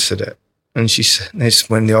mum answered it, and she said, "It's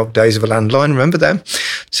when the old days of a landline, remember them?"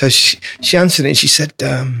 So she answered it, and she said,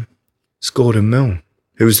 "It's Gordon Milne,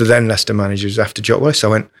 who was the then Leicester manager, was after Jock Wallace." I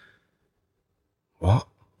went, "What?"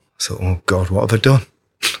 I thought, "Oh God, what have I done?"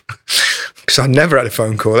 Because I'd never had a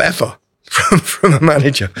phone call ever from a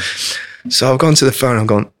manager. So I've gone to the phone, I've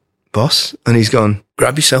gone, "Boss," and he's gone,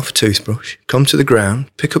 "Grab yourself a toothbrush, come to the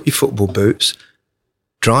ground, pick up your football boots,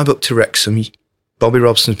 drive up to Wrexham. Bobby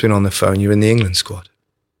Robson's been on the phone, you're in the England squad."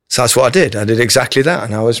 So that's what I did. I did exactly that.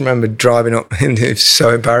 And I remember driving up, and it was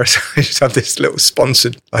so embarrassing. I just had this little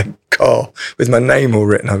sponsored car with my name all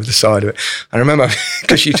written over the side of it. I remember,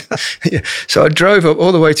 so I drove up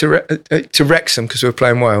all the way to Wrexham because we were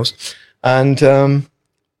playing Wales. And I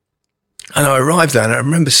arrived there, and I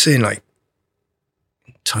remember seeing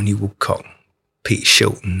Tony Woodcock, Peter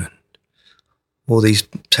Shilton, and all these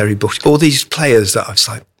Terry Bush, all these players that I was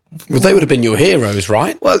like, well, they would have been your heroes,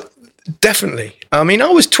 right? Well, definitely. I mean, I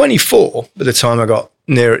was 24 by the time I got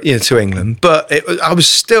near to England, but I was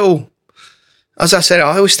still, as I said,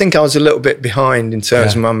 I always think I was a little bit behind in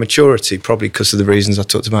terms of my maturity, probably because of the reasons I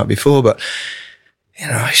talked about before. But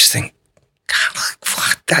I just think,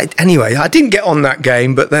 anyway, I didn't get on that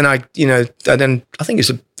game, but then I think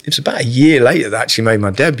it's about a year later that I actually made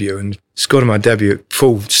my debut and scored my debut at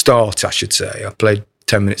full start, I should say. I played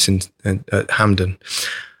 10 minutes at Hampden.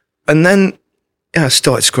 And then I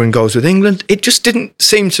started scoring goals with England. It just didn't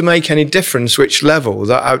seem to make any difference which level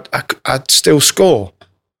that I'd still score.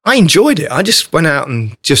 I enjoyed it. I just went out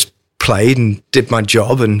and just played and did my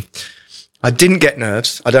job, and I didn't get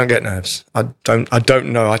nerves. I don't get nerves. I don't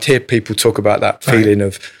know. I'd hear people talk about that feeling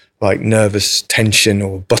of nervous tension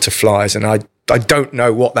or butterflies, and I don't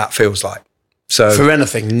know what that feels like. So for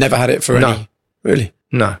anything, never had it for any. Really?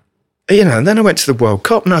 No. And then I went to the World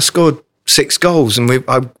Cup and I scored 6 goals and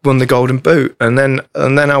I won the Golden Boot, and then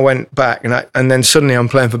I went back and then suddenly I'm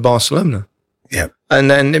playing for Barcelona. Yeah. And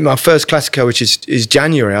then in my first Clasico, which is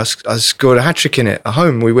January, I scored a hat-trick in it at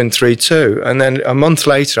home. We win 3-2. And then a month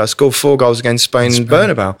later, I scored 4 goals against Spain in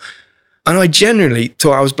Bernabeu. And I genuinely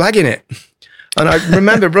thought I was blagging it. And I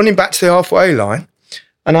remember running back to the halfway line,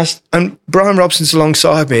 and Brian Robson's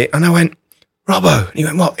alongside me, and I went, "Robbo," and he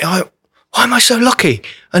went, "What? Why am I so lucky?"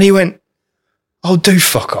 And he went, "Oh, do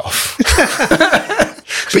fuck off."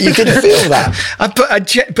 But you didn't feel that.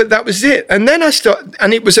 But that was it. And then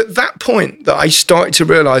and it was at that point that I started to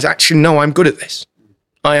realise, actually, no, I'm good at this.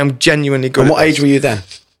 I am genuinely good. And what age were you then?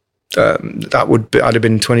 I'd have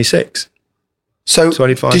been 26. So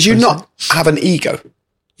 25, did you 26. not have an ego?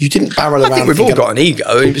 You didn't barrel around. I think we've all got an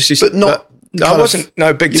ego. It was just, but not. I wasn't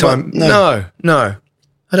big time. No.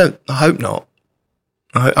 I hope not.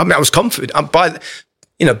 I mean, I was confident.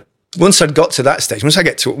 once I'd got to that stage,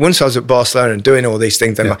 once I was at Barcelona and doing all these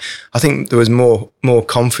things, then I think there was more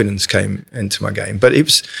confidence came into my game. But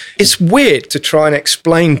it's weird to try and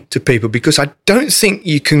explain to people, because I don't think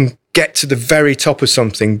you can get to the very top of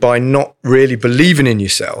something by not really believing in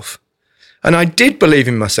yourself. And I did believe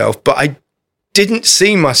in myself, but I didn't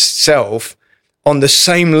see myself on the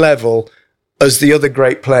same level as the other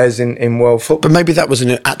great players in world football. But maybe that was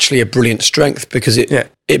actually a brilliant strength, because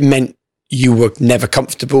it meant you were never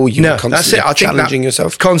comfortable. You were constantly challenging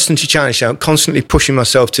yourself. Constantly challenging, constantly pushing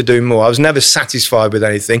myself to do more. I was never satisfied with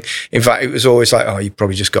anything. In fact, it was always like, oh, you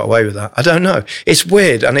probably just got away with that. I don't know. It's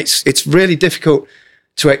weird, and it's really difficult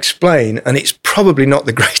to explain, and it's probably not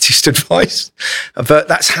the greatest advice, but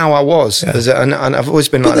that's how I was. Yeah. And I've always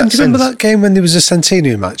been like that. Do you remember that game when there was a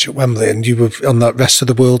centenary match at Wembley and you were on that rest of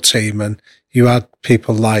the world team and you had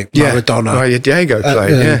people like Maradona? Oh, Diego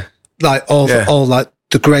played, like all like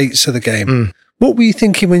the greats of the game. What were you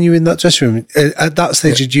thinking when you were in that dressing room? At that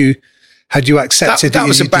stage, had you accepted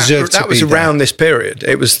that was around this period?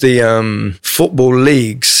 It was the Football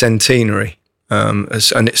League centenary.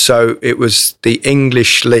 So it was the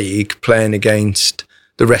English league playing against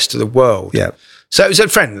the rest of the world. Yeah. So it was a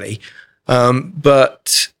friendly,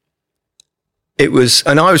 but it was,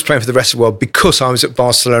 and I was playing for the rest of the world because I was at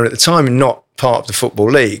Barcelona at the time and not part of the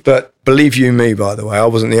Football League. But believe you me, by the way, I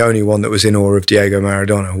wasn't the only one that was in awe of Diego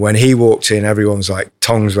Maradona. When he walked in, everyone's like,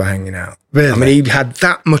 tongues were hanging out. Really? I mean, he had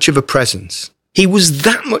that much of a presence. He was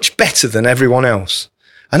that much better than everyone else.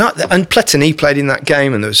 And Platini played in that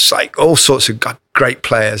game, and there was like all sorts of great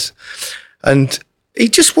players. And he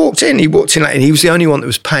just walked in. And he was the only one that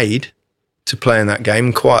was paid to play in that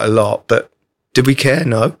game, quite a lot. But did we care?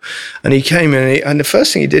 No. And he came in, and the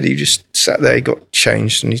first thing he did, he just sat there, he got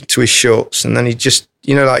changed to his shorts, and then he just,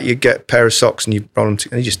 like you get a pair of socks and you roll them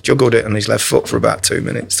and he just juggled it on his left foot for about 2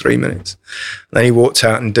 minutes, 3 minutes. And then he walked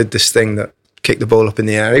out and did this thing that kicked the ball up in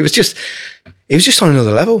the air. He was just on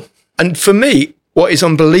another level. And for me, what is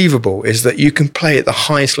unbelievable is that you can play at the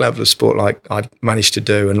highest level of sport like I've managed to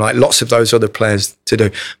do and like lots of those other players to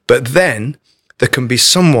do. But then there can be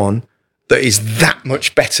someone that is that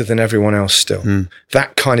much better than everyone else still.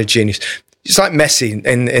 That kind of genius. It's like Messi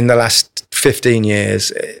in the last 15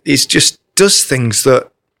 years. He just does things that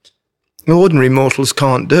ordinary mortals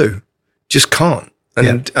can't do. Just can't.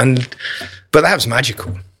 But that was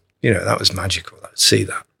magical. That was magical. I'd see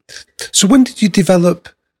that. So when did you develop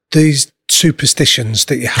these superstitions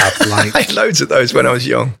that you have? Like I had loads of those when I was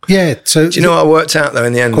young. Yeah. So do you know what I worked out though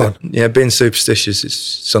in the end? Being superstitious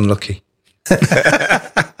is unlucky.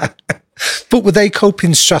 But were they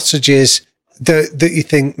coping strategies that you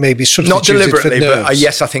think maybe not deliberately, but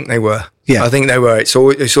yes, I think they were. Yeah, I think they were. It's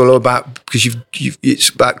all about, because it's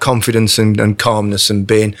about confidence and calmness and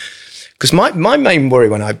being. Because my main worry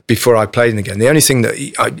before I played again, the only thing that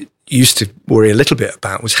I used to worry a little bit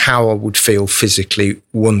about was how I would feel physically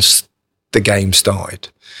once the game started.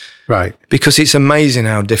 Right. Because it's amazing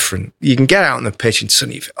how different you can get out on the pitch and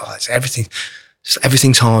suddenly you feel, it's everything.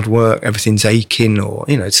 Everything's hard work, everything's aching, or,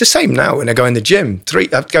 it's the same now when I go in the gym. I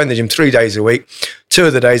go in the gym 3 days a week. 2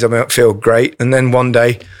 of the days I might feel great, and then one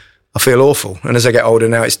day I feel awful. And as I get older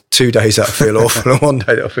now, it's 2 days that I feel awful and 1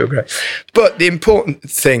 day that I feel great. But the important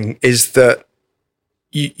thing is that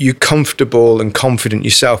you're comfortable and confident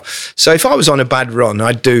yourself. So if I was on a bad run,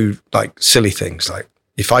 I'd do like silly things. Like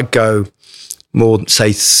if I go more than, say,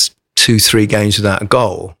 2-3 games without a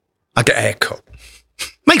goal, I get a haircut.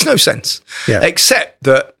 Makes no sense. Yeah. Except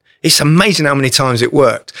that it's amazing how many times it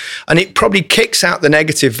worked. And it probably kicks out the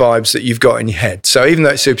negative vibes that you've got in your head. So even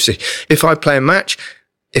though it's superstitious, if I play a match,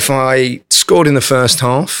 if I scored in the first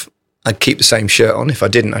half, I'd keep the same shirt on. If I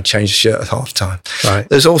didn't, I'd change the shirt at half time. Right.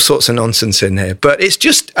 There's all sorts of nonsense in here. But it's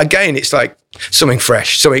just, again, it's like something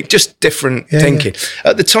fresh, something just different thinking.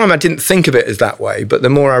 Yeah. At the time, I didn't think of it as that way. But the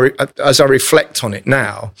more as I reflect on it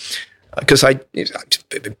now, because it's a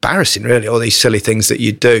bit embarrassing, really, all these silly things that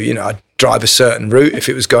you do. I'd drive a certain route if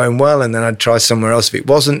it was going well, and then I'd try somewhere else if it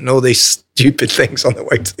wasn't, and all these stupid things on the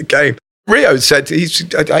way to the game. Rio said,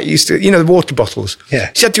 I used to, the water bottles. Yeah.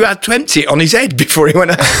 He said you had to empty it on his head before he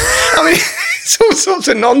went out. I mean, it's all sorts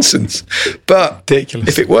of nonsense. But ridiculous.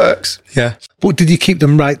 If it works. Yeah. But did you keep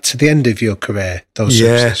them right to the end of your career, those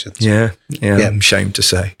superstitions? Yeah. I'm ashamed to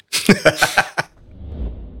say.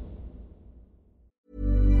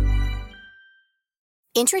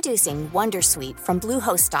 Introducing Wondersuite from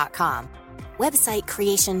Bluehost.com. Website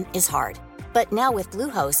creation is hard, but now with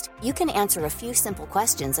Bluehost, you can answer a few simple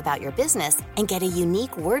questions about your business and get a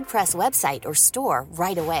unique WordPress website or store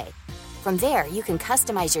right away. From there, you can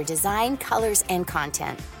customize your design, colors, and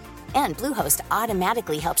content. And Bluehost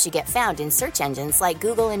automatically helps you get found in search engines like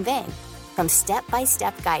Google and Bing. From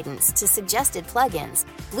step-by-step guidance to suggested plugins,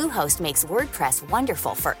 Bluehost makes WordPress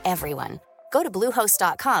wonderful for everyone. Go to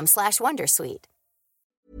bluehost.com/wondersuite.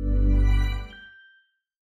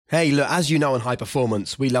 Hey, look, as you know on High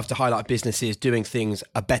Performance, we love to highlight businesses doing things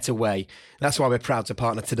a better way. That's why we're proud to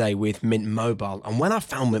partner today with Mint Mobile. And when I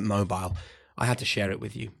found Mint Mobile, I had to share it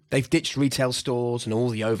with you. They've ditched retail stores and all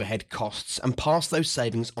the overhead costs and passed those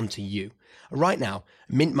savings on to you. Right now,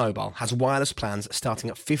 Mint Mobile has wireless plans starting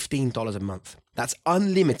at $15 a month. That's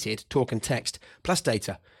unlimited talk and text plus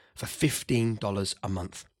data for $15 a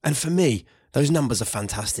month. And for me, those numbers are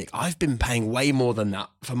fantastic. I've been paying way more than that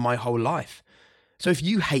for my whole life. So if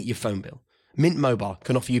you hate your phone bill, Mint Mobile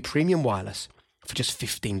can offer you premium wireless for just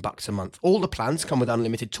 $15 a month. All the plans come with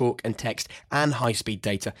unlimited talk and text and high-speed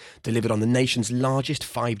data delivered on the nation's largest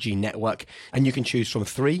 5G network, and you can choose from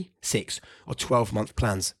 3, 6, or 12-month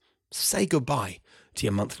plans. Say goodbye to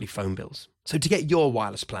your monthly phone bills. So to get your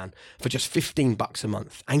wireless plan for just $15 a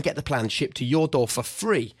month and get the plan shipped to your door for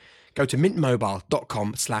free, go to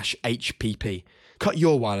mintmobile.com/HPP. Cut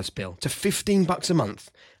your wireless bill to $15 a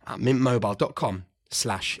month at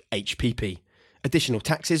mintmobile.com/HPP. Additional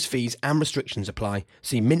taxes, fees and restrictions apply.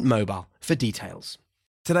 See Mint Mobile for details.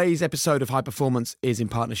 Today's episode of High Performance is in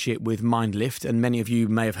partnership with MindLift, and many of you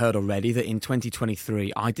may have heard already that in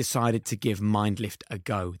 2023 I decided to give MindLift a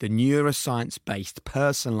go, the neuroscience-based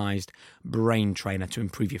personalised brain trainer to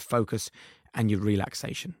improve your focus and your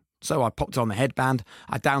relaxation. So I popped on the headband,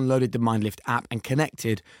 I downloaded the MindLift app and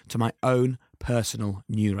connected to my own personal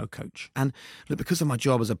neuro coach. And look, because of my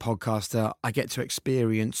job as a podcaster, I get to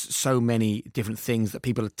experience so many different things that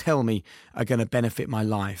people tell me are going to benefit my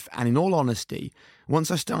life. And in all honesty,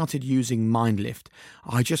 once I started using MindLift,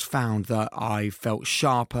 I just found that I felt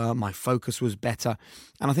sharper, my focus was better.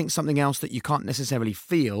 And I think something else that you can't necessarily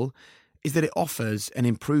feel is that it offers an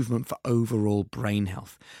improvement for overall brain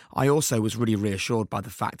health. I also was really reassured by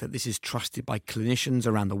the fact that this is trusted by clinicians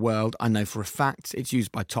around the world. I know for a fact it's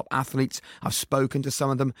used by top athletes. I've spoken to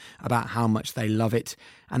some of them about how much they love it.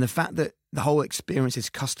 And the fact that the whole experience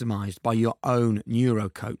is customized by your own neuro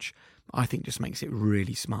coach, I think just makes it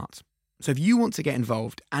really smart. So if you want to get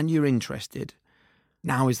involved and you're interested,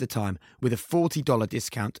 now is the time with a $40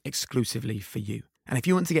 discount exclusively for you. And if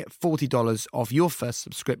you want to get $40 off your first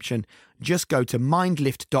subscription, just go to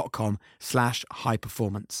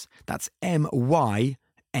mindlift.com/highperformance. That's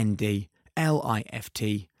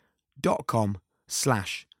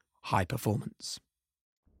MYNDLIFT.com/highperformance.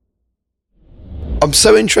 I'm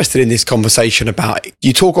so interested in this conversation about,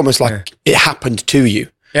 you talk almost like it happened to you.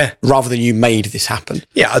 Yeah. Rather than you made this happen.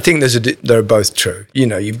 Yeah, I think they're both true. You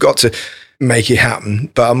know, you've got to make it happen,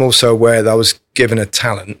 but I'm also aware that I was given a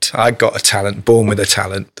talent. I got a talent, born with a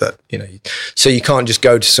talent that, you know, so you can't just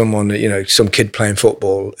go to someone, you know, some kid playing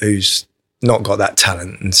football who's not got that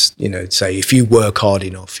talent and, you know, say, if you work hard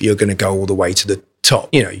enough, you're going to go all the way to the top.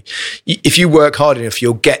 You know, if you work hard enough,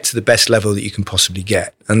 you'll get to the best level that you can possibly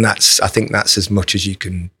get. And I think that's as much as you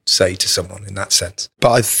can say to someone in that sense.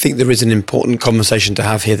 But I think there is an important conversation to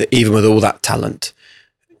have here, that even with all that talent,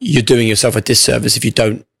 you're doing yourself a disservice if you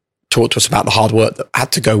don't talk to us about the hard work that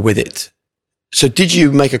had to go with it. So did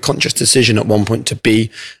you make a conscious decision at one point to be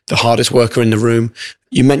the hardest worker in the room?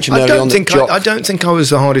 You mentioned earlier on that I don't think I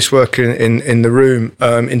was the hardest worker in the room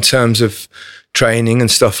in terms of training and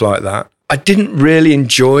stuff like that. I didn't really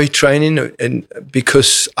enjoy training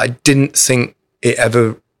because I didn't think it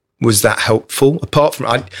ever was that helpful. Apart from,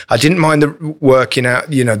 I didn't mind the working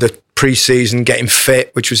out, you know, the pre-season, getting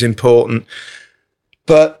fit, which was important.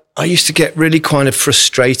 But I used to get really kind of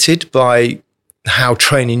frustrated by how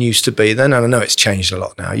training used to be then. And I know it's changed a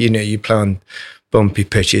lot now. You know, you play on bumpy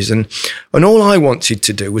pitches and all I wanted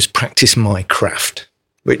to do was practice my craft,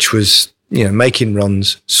 which was, you know, making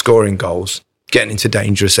runs, scoring goals, getting into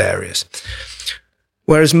dangerous areas.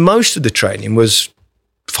 Whereas most of the training was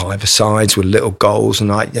 5-a-sides with little goals,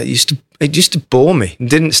 and it used to bore me and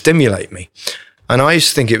didn't stimulate me. And I used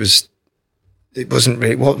to think it wasn't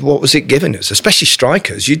really, what was it giving us? Especially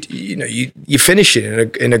strikers, you finish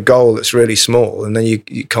it in a goal that's really small, and then you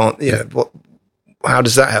can't, you know, how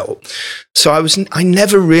does that help? So I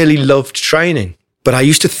never really loved training, but I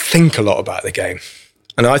used to think a lot about the game.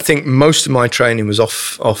 And I think most of my training was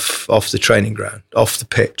off the training ground, off the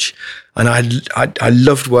pitch. And I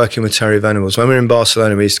loved working with Terry Venables. When we were in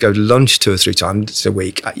Barcelona, we used to go to lunch 2 or 3 times a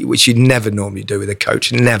week, which you'd never normally do with a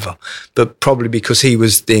coach, never. But probably because he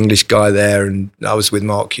was the English guy there and I was with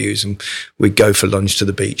Mark Hughes, and we'd go for lunch to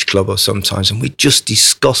the beach club or sometimes, and we'd just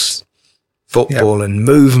discuss football and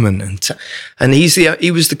movement. And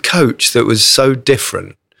he was the coach that was so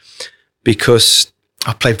different, because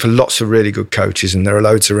I played for lots of really good coaches and there are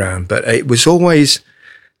loads around, but it was always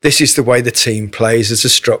this is the way the team plays. There's a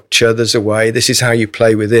structure, there's a way, this is how you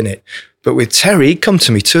play within it. But with Terry, he'd come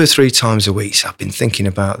to me 2 or 3 times a week. So I've been thinking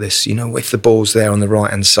about this, if the ball's there on the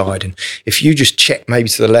right-hand side, and if you just check maybe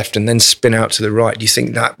to the left and then spin out to the right, do you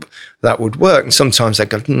think that would work? And sometimes I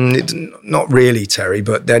go, not really, Terry.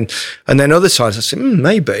 But then other times I say,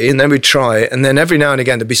 maybe. And then we'd try it. And then every now and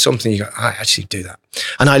again, there'd be something you go, I actually do that.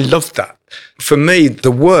 And I loved that. For me,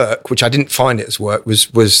 the work, which I didn't find it as work,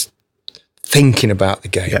 was thinking about the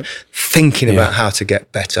game, thinking about how to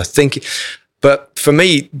get better, thinking. But for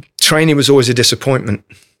me, training was always a disappointment.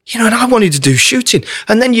 And I wanted to do shooting.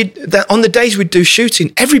 And then on the days we'd do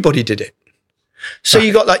shooting, everybody did it. So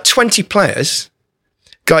you got like 20 players,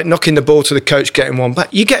 guy knocking the ball to the coach, getting one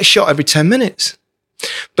back. You get a shot every 10 minutes.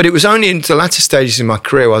 But it was only in the latter stages in my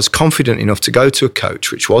career I was confident enough to go to a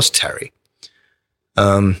coach, which was Terry.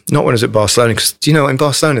 Not when I was at Barcelona, because in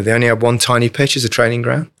Barcelona they only had one tiny pitch as a training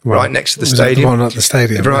ground, right next to the stadium. The one at the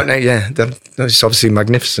stadium, right next, that's obviously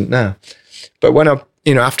magnificent now. But when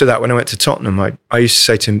after that, when I went to Tottenham, I used to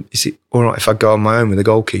say to him, "Is it all right if I go on my own with a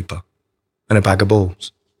goalkeeper and a bag of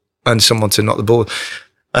balls and someone to knock the ball?"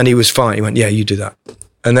 And he was fine. He went, "Yeah, you do that."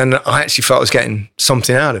 And then I actually felt I was getting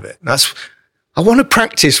something out of it. I want to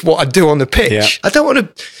practice what I do on the pitch. Yeah. I don't want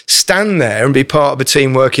to stand there and be part of a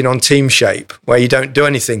team working on team shape where you don't do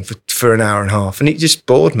anything for an hour and a half. And it just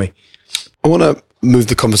bored me. I want to move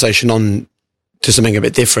the conversation on to something a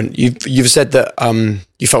bit different. You've said that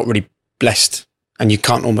you felt really blessed and you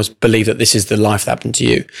can't almost believe that this is the life that happened to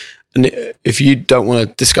you. And if you don't want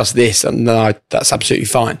to discuss this, that's absolutely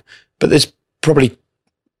fine. But there's probably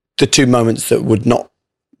the 2 moments that would not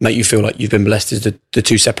make you feel like you've been blessed is the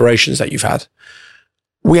 2 separations that you've had.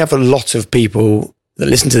 We have a lot of people that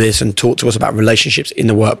listen to this and talk to us about relationships in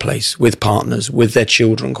the workplace, with partners, with their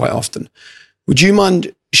children quite often. Would you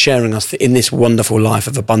mind sharing us that in this wonderful life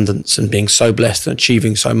of abundance and being so blessed and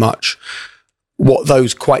achieving so much, what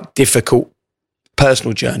those quite difficult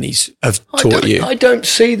personal journeys have taught you? I don't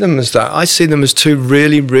see them as that. I see them as 2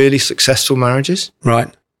 really, really successful marriages.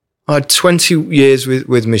 Right. I had 20 years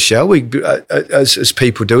with Michelle. We, as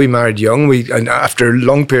people do, we married young. And after a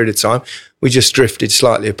long period of time, we just drifted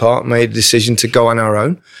slightly apart, made a decision to go on our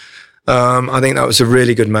own. I think that was a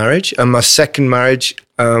really good marriage. And my second marriage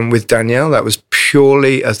with Danielle, that was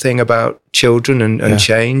purely a thing about children and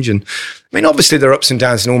change. And I mean, obviously there are ups and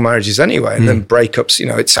downs in all marriages anyway, and then breakups,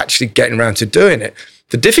 it's actually getting around to doing it.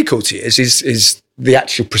 The difficulty is the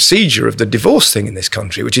actual procedure of the divorce thing in this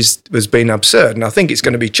country, which has been absurd. And I think it's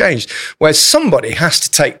going to be changed, where somebody has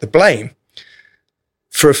to take the blame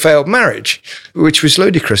for a failed marriage, which was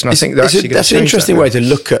ludicrous. And I think that's an interesting way to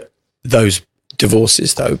look at those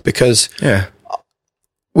divorces, though, because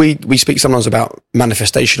we speak sometimes about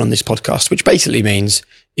manifestation on this podcast, which basically means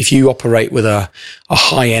if you operate with a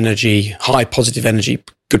high energy, high positive energy,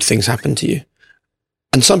 good things happen to you.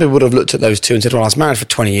 And some people would have looked at those 2 and said, well, I was married for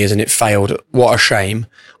 20 years and it failed. What a shame.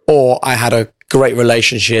 Or I had a great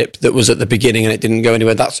relationship that was at the beginning and it didn't go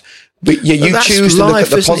anywhere. But you choose to look at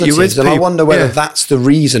the positives. And I wonder whether that's the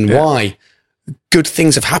reason why good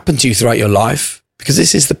things have happened to you throughout your life, because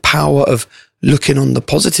this is the power of looking on the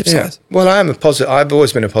positive side. Well, I've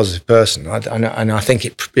always been a positive person. And I think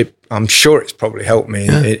I'm sure it's probably helped me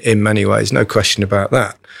in many ways. No question about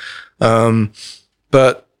that.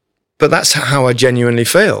 But that's how I genuinely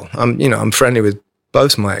feel. I'm friendly with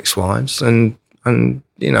both my ex-wives, and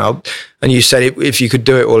you said if you could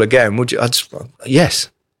do it all again, would you? Yes,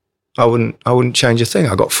 I wouldn't change a thing.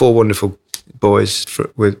 I got 4 wonderful boys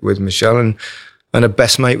with Michelle and a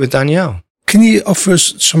best mate with Danielle. Can you offer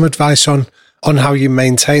us some advice on how you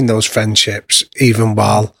maintain those friendships, even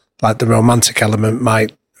while like the romantic element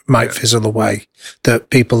might fizzle away? That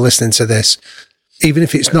people listening to this, even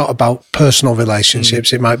if it's not about personal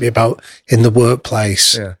relationships, it might be about in the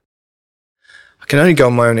workplace. Yeah. I can only go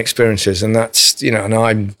on my own experiences, and that's,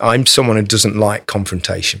 and I'm someone who doesn't like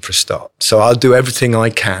confrontation for a start. So I'll do everything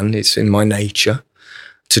I can, it's in my nature,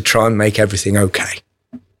 to try and make everything okay.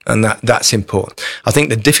 And that's important. I think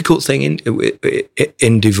the difficult thing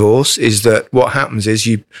in divorce is that what happens is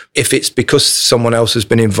if it's because someone else has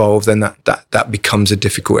been involved, then that becomes a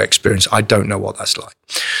difficult experience. I don't know what that's like.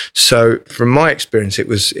 So from my experience, it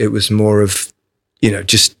was more of,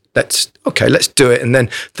 just let's do it. And then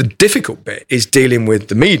the difficult bit is dealing with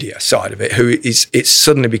the media side of it, it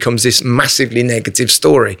suddenly becomes this massively negative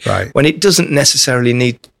story, right, when it doesn't necessarily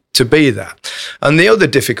need to be that. And the other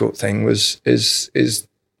difficult thing is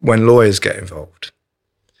when lawyers get involved,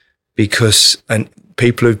 and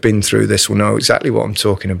people who've been through this will know exactly what I'm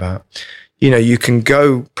talking about. You can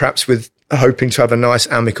go perhaps with hoping to have a nice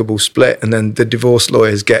amicable split, and then the divorce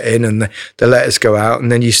lawyers get in and the letters go out,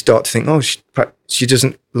 and then you start to think, oh, she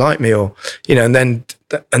doesn't like me, or, you know, and then,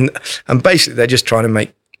 and basically they're just trying to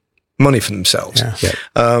make money for themselves.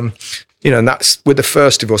 You know, and that's, with the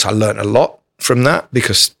first divorce, I learned a lot from that,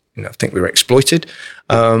 because, you know, I think we were exploited.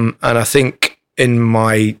 And I think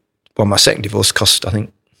my second divorce cost, I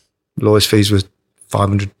think lawyers' fees was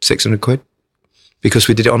 500, 600 quid, because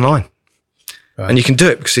we did it online. Right. And you can do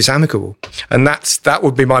it because it's amicable. And that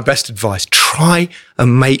would be my best advice. Try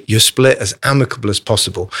and make your split as amicable as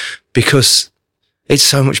possible, because it's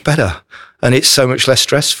so much better and it's so much less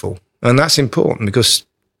stressful. And that's important, because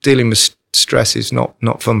dealing with stress is not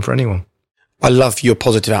fun for anyone. I love your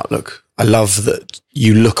positive outlook. I love that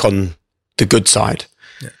you look on the good side.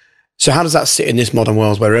 Yeah. So how does that sit in this modern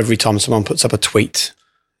world, where every time someone puts up a tweet,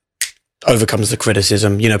 overcomes the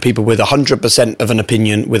criticism, you know, people with 100% of an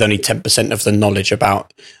opinion with only 10% of the knowledge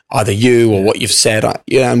about either you or what you've said?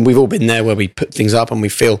 And we've all been there, where we put things up and we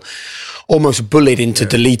feel almost bullied into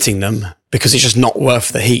deleting them because it's just not worth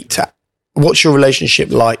the heat. What's your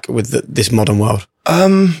relationship like with this modern world?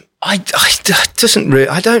 I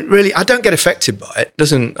don't get affected by it.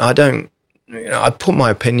 You know, I put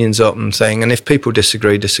my opinions up and saying, and if people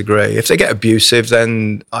disagree. If they get abusive,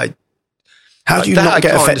 then how do you not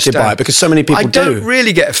get affected by it? Because so many people do. I don't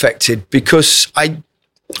really get affected because I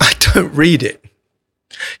don't read it.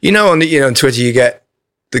 You know, on Twitter you get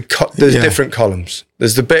there's different columns.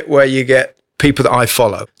 There's the bit where you get people that I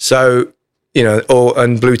follow. So, you know,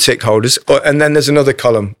 and blue tick holders, and then there's another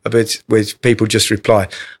column a bit with people just reply.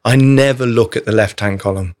 I never look at the left-hand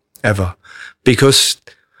column ever, because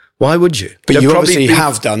why would you? But you obviously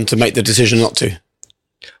have done to make the decision not to.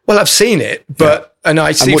 Well, I've seen it, but and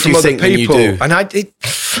I see from other people, and I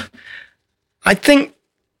think.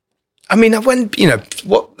 I mean, when, you know,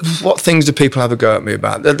 what things do people have a go at me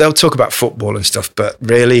about? They'll talk about football and stuff, but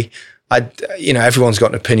really, you know, everyone's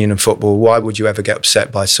got an opinion on football. Why would you ever get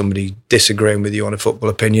upset by somebody disagreeing with you on a football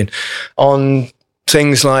opinion? On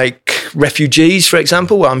things like refugees, for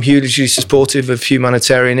example, where I'm hugely supportive of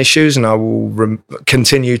humanitarian issues, and I will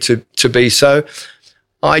continue to be so.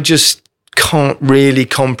 I just can't really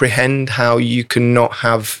comprehend how you cannot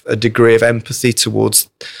have a degree of empathy towards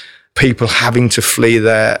people having to flee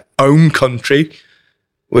their own country,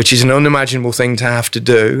 which is an unimaginable thing to have to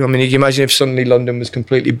do. I mean, you can imagine if suddenly London was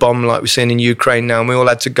completely bombed like we're seeing in Ukraine now and we all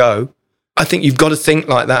had to go. I think you've got to think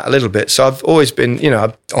like that a little bit. So I've always been, you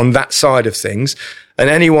know, on that side of things. And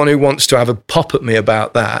anyone who wants to have a pop at me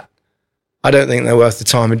about that, I don't think they're worth the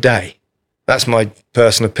time of day. That's my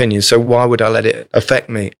personal opinion. So why would I let it affect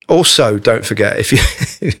me? Also, don't forget, if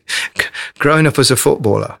you growing up as a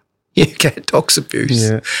footballer, you get dogs abuse.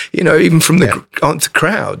 Yeah. You know, even from the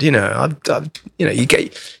crowd. You know, you know,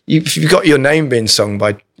 if you've got your name being sung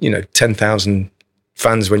by 10,000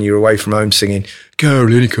 fans when you're away from home singing, "Go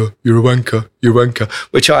Lineker, you're a wanker,"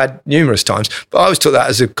 which I had numerous times. But I always took that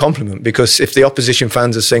as a compliment, because if the opposition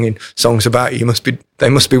fans are singing songs about you, they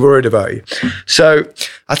must be worried about you. So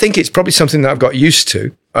I think it's probably something that I've got used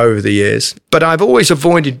to over the years. But I've always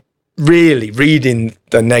avoided really reading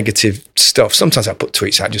the negative stuff. Sometimes I put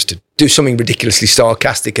tweets out just to do something ridiculously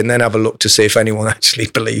sarcastic and then have a look to see if anyone actually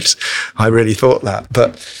believes I really thought that.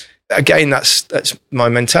 But again, that's my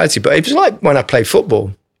mentality. But it was like when I played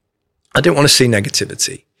football, I didn't want to see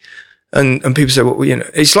negativity. And people say, well, you know,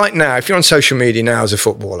 it's like now, if you're on social media now as a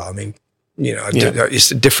footballer, I mean, you know,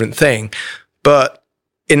 it's a different thing. But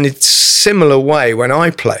in a similar way, when I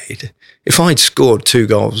played, if I'd scored 2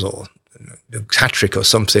 goals or a hat-trick or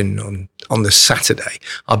something on the Saturday,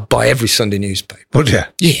 I'd buy every Sunday newspaper. Would you?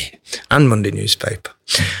 Yeah, and Monday newspaper.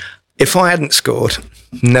 If I hadn't scored,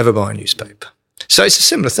 never buy a newspaper. So it's a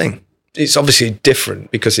similar thing. It's obviously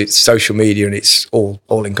different because it's social media and it's all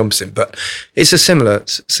encompassing, but it's a similar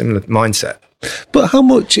mindset. But how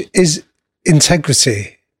much is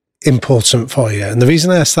integrity important for you? And the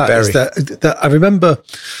reason I ask that is that I remember,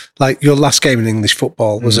 like, your last game in English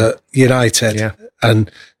football was at United,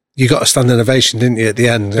 and you got a standing ovation, didn't you, at the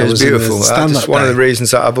end? It was beautiful. That's one of the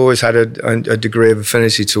reasons that I've always had a degree of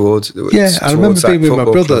affinity towards. Yeah, I remember being with my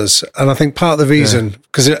brothers, and I think part of the reason,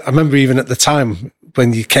 because I remember even at the time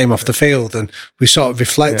when you came off the field, and we sort of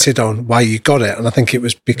reflected on why you got it, and I think it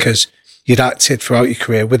was because you'd acted throughout your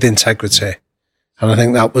career with integrity, and I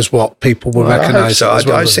think that was what people would recognise. So. I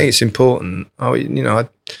think it's important. I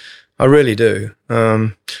really do,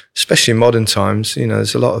 especially in modern times. You know,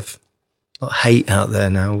 there's a lot of hate out there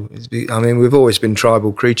now. I mean, we've always been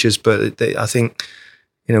tribal creatures, but I think,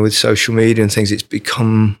 you know, with social media and things, it's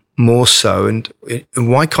become more so. And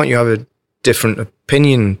why can't you have a different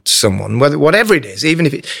opinion to someone, whatever it is, even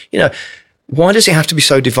if it, you know, why does it have to be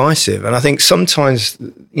so divisive? And I think sometimes,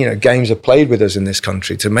 games are played with us in this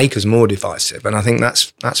country to make us more divisive. And I think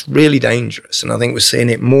that's really dangerous. And I think we're seeing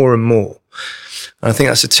it more and more. And I think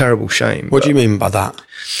that's a terrible shame. What do you mean by that?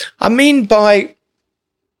 I mean by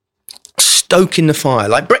stoking the fire.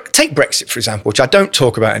 Like take Brexit, for example, which I don't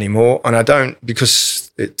talk about anymore. And I don't,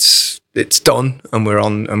 because it's done and we're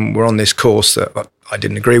on this course that I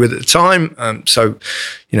didn't agree with at the time. So,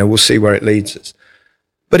 we'll see where it leads us.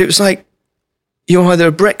 But it was like, you're either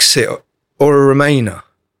a Brexit or a Remainer,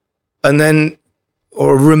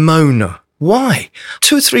 or a Ramona. Why?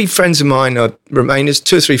 2 or 3 friends of mine are Remainers.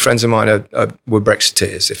 2 or 3 friends of mine were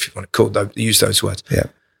Brexiteers, if you want to use those words. Yeah.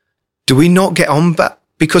 Do we not get on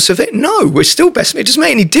because of it? No, we're still best. It doesn't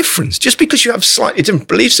make any difference just because you have slightly different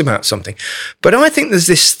beliefs about something. But I think there's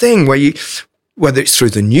this thing where whether it's through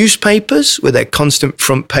the newspapers, with their constant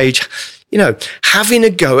front page, having a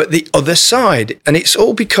go at the other side, and it's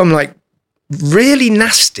all become like really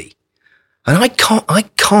nasty. And I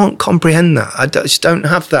can't comprehend that. I just don't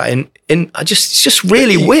have that it's just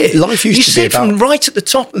really weird. Life used to be see it from right at the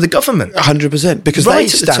top of the government. 100%, because right they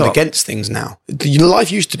stand against things now.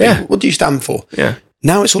 Life used to be, what do you stand for? Yeah.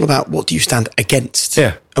 Now it's all about what do you stand against?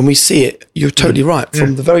 Yeah. And we see it, you're totally right,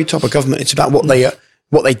 from the very top of government, it's about what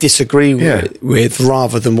they disagree with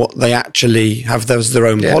rather than what they actually have those their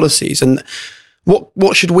own policies. And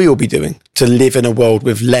what should we all be doing to live in a world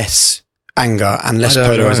with less anger and less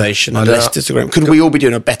polarisation and less disagreement? Could we all be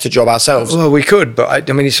doing a better job ourselves? Well, we could, but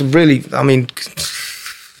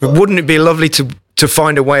wouldn't it be lovely to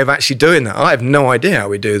find a way of actually doing that? I have no idea how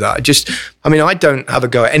we do that. I don't have a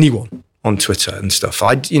go at anyone on Twitter and stuff.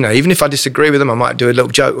 Even if I disagree with them, I might do a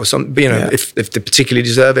little joke or something, if they particularly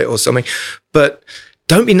deserve it or something. But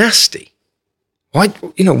don't be nasty. Why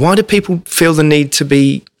do people feel the need to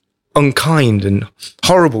be unkind and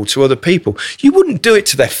horrible to other people? You wouldn't do it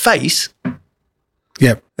to their face.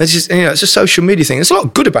 Yeah. It's just, it's a social media thing. There's a lot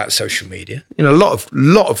of good about social media. A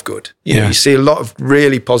lot of good. You see a lot of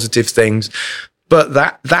really positive things, but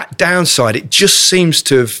that downside, it just seems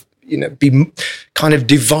to have, be kind of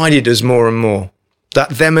divided us more and more. That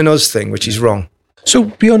them and us thing, which is wrong. So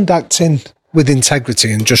beyond acting with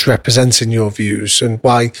integrity and just representing your views, and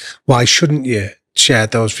why shouldn't you share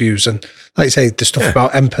those views? And like you say, the stuff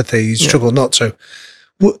about empathy, you struggle not to.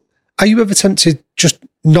 Are you ever tempted just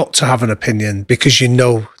not to have an opinion because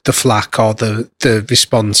the flack or the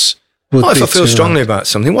response would if I feel strongly about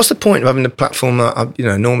something, what's the point of having a platform that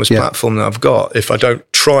enormous platform that I've got if I don't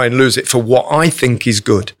try and lose it for what I think is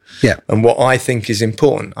good and what I think is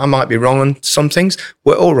important? I might be wrong on some things.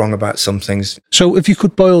 We're all wrong about some things. So if you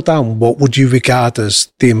could boil down, what would you regard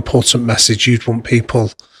as the important message you'd want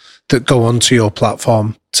people that go onto your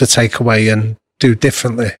platform to take away and do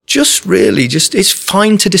differently? It's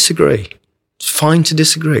fine to disagree. It's fine to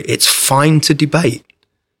disagree. It's fine to debate.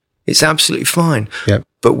 It's absolutely fine. Yep.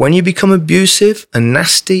 But when you become abusive and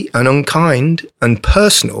nasty and unkind and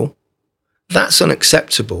personal, that's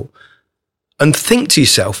unacceptable. And think to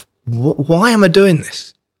yourself, why am I doing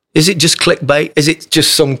this? Is it just clickbait? Is it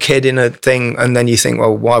just some kid in a thing? And then you think,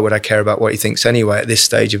 well, why would I care about what he thinks anyway at this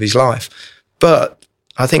stage of his life? But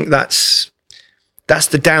I think that's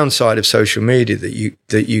the downside of social media that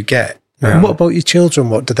you get. And what about your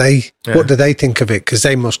children? What do they think of it? Because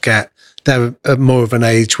they're at more of an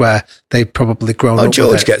age where they've probably grown up.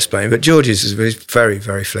 George gets blamed, but George is very,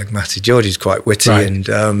 very phlegmatic. George is quite witty and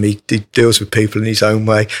he deals with people in his own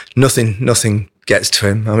way. Nothing gets to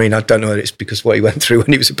him. I mean, I don't know whether it's because what he went through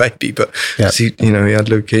when he was a baby, but he had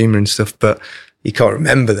leukemia and stuff, but he can't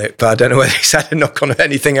remember that. But I don't know whether he's had a knock on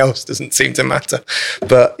anything else. Doesn't seem to matter.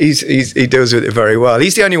 But he deals with it very well.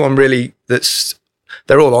 He's the only one really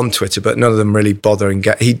they're all on Twitter, but none of them really bother and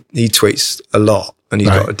he tweets a lot. And he's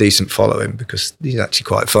got a decent following because he's actually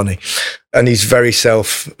quite funny. And he's very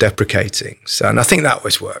self-deprecating. So, and I think that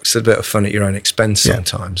always works. It's a bit of fun at your own expense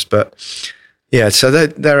sometimes. But so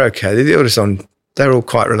they're okay. They're all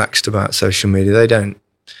quite relaxed about social media. They don't,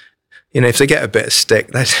 if they get a bit of stick,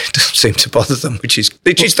 that doesn't seem to bother them, which is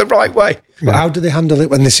the right way. Well, how do they handle it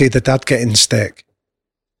when they see the dad getting stick?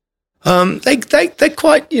 They're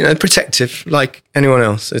quite, protective like anyone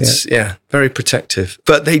else. It's very protective.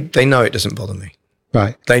 But they know it doesn't bother me.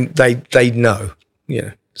 Right. They know,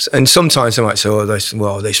 and sometimes they might say,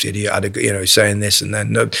 this idiot had saying this, and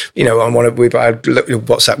then, on one of I look at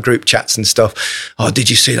WhatsApp group chats and stuff. Oh, did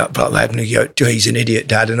you see that? He's an idiot,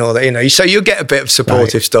 Dad, and all that, So you get a bit of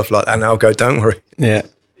supportive stuff like that, and I'll go, don't worry. Yeah,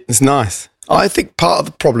 it's nice. I think part of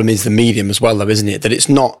the problem is the medium as well, though, isn't it? That it's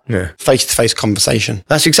not face-to-face conversation.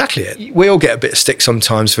 That's exactly it. We all get a bit of stick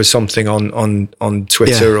sometimes for something on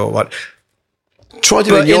Twitter or what. Try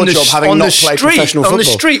doing your job having not played professional football. On the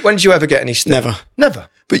street, when did you ever get any stuff? Never.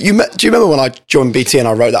 But do you remember when I joined BT and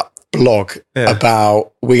I wrote that blog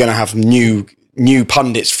about we're going to have new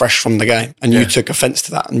pundits fresh from the game, and you took offence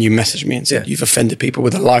to that and you messaged me and said you've offended people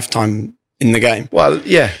with a lifetime in the game. Well,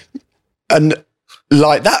 yeah. And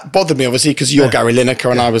like that bothered me obviously because you're Gary Lineker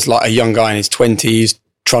and I was like a young guy in his 20s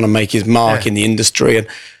trying to make his mark in the industry, and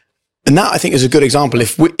that I think is a good example.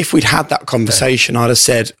 If we'd had that conversation, I'd have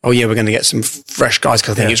said, oh yeah, we're going to get some fresh guys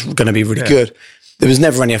because I think it's going to be really good. There was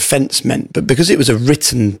never any offence meant, but because it was a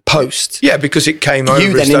written post. Yeah, because it came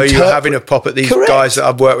over as though you were having a pop at these guys that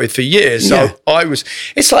I've worked with for years. So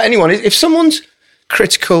it's like anyone, if someone's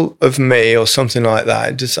critical of me or something like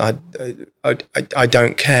that, I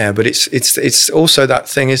don't care. But it's also that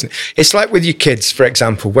thing, isn't it? It's like with your kids, for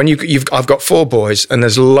example, when I've got 4 boys and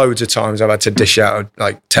there's loads of times I've had to dish out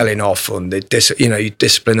like telling off and you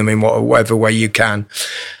discipline them in whatever way you can.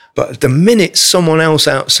 But the minute someone else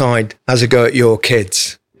outside has a go at your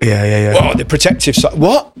kids, oh, the protective side.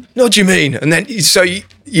 What do you mean? And then so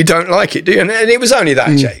you don't like it, do you? And it was only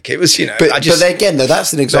that, Jake. It was, But again, though,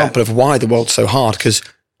 that's an example of why the world's so hard, because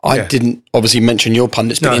I didn't obviously mention your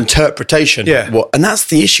pundits, but interpretation. Yeah. And that's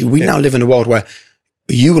the issue. We now live in a world where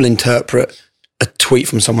you will interpret a tweet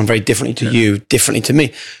from someone very differently to you, differently to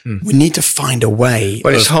me. We need to find a way.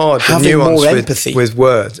 Well, it's hard. Having more empathy with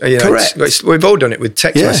words. Correct. We've all done it with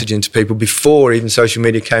text messaging to people before even social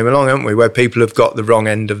media came along, haven't we? Where people have got the wrong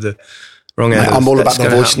end of the wrong end. I'm all about the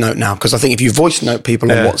voice note now, because I think if you voice note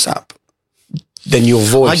people on WhatsApp, then your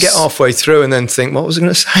voice. I get halfway through and then think, what was I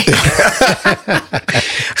going to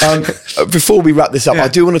say? Before we wrap this up, I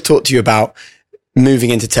do want to talk to you about moving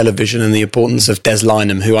into television and the importance of Des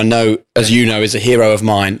Lynam, who I know, as you know, is a hero of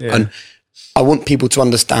mine. Yeah. And I want people to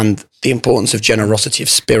understand the importance of generosity of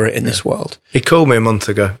spirit in this world. He called me a month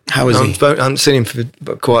ago. How was he? I haven't seen him for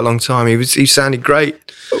quite a long time. He sounded great.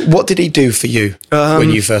 What did he do for you when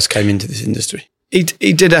you first came into this industry? He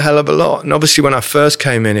did a hell of a lot. And obviously when I first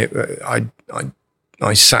came in,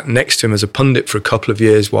 I sat next to him as a pundit for a couple of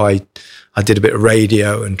years while I did a bit of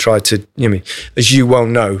radio and tried to, as you well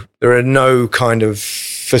know, there are no kind of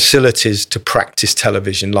facilities to practice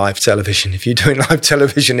live television. If you're doing live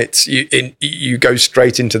television, you go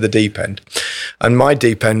straight into the deep end. And my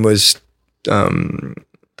deep end was the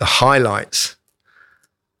highlights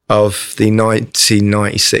of the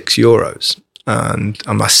 1996 Euros. And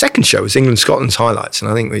my second show was England-Scotland's highlights. And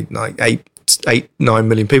I think we like 9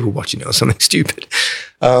 million people watching it or something stupid.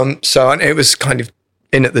 So it was kind of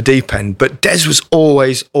in at the deep end, but Des was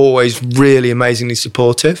always really amazingly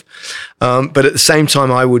supportive. But at the same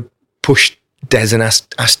time, I would push Des and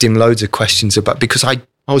asked him loads of questions because I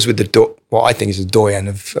was with what I think is the doyen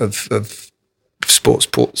of sports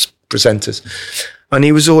presenters. And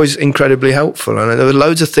he was always incredibly helpful. And there were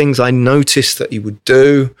loads of things I noticed that he would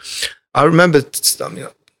do. I remember,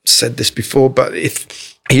 I've said this before, but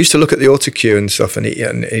if he used to look at the autocue and stuff, and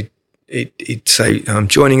he'd say,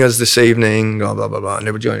 joining us this evening, blah, blah, blah, blah, and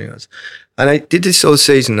they were joining us. And I did this all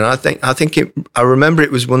season, and I remember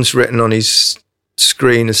it was once written on his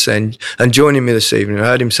screen as saying, and joining me this evening, I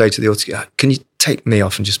heard him say to the autocue, can you take me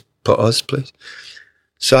off and just put us, please?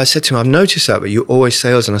 So I said to him, I've noticed that, but you always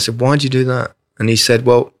say us. And I said, why do you do that? And he said,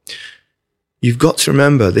 well, you've got to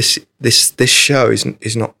remember this show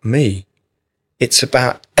is not me. It's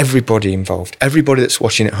about everybody involved, everybody that's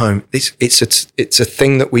watching at home. It's a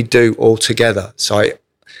thing that we do all together.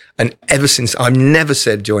 And ever since, I've never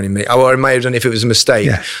said joining me. I may have done if it was a mistake,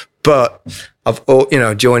 but I've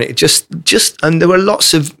joined it just. And there were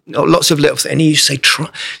lots of little things. And he used to say,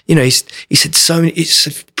 he said so many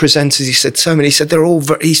presenters. He said so many. He said they're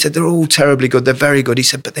all terribly good. They're very good. He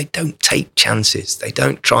said, but they don't take chances. They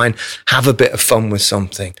don't try and have a bit of fun with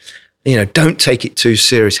something. Don't take it too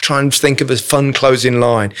serious. Try and think of a fun closing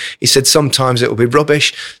line. He said, sometimes it will be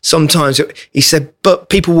rubbish. Sometimes he said, but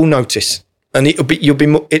people will notice and it'd be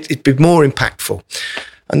more impactful.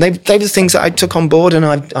 And they were the things that I took on board and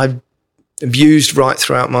I've used right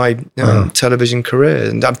throughout my television career.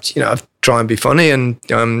 And I've tried and be funny and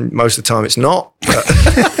most of the time it's not.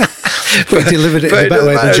 But delivered it in a better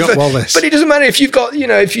way than Jock Wallace. But it doesn't matter if you've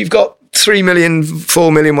got 3 million,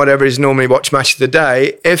 4 million, whatever is normally watch match of the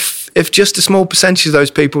day. If just a small percentage of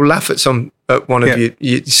those people laugh at one of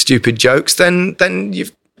your stupid jokes, then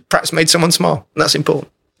you've perhaps made someone smile. And that's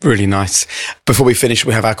important. Really nice. Before we finish,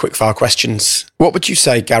 we have our quickfire questions. What would you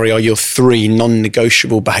say, Gary, are your 3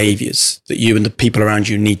 non-negotiable behaviours that you and the people around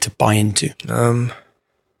you need to buy into?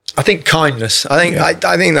 I think kindness. I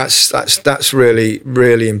think that's really,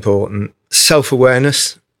 really important.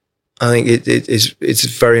 Self-awareness. I think it's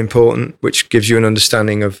very important, which gives you an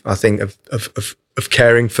understanding of, I think, of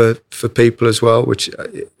caring for people as well,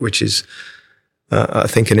 which is, I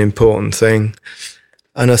think, an important thing.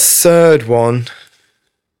 And a third one,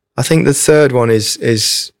 I think the third one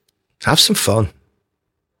is have some fun.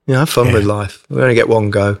 Have fun with life. We only get one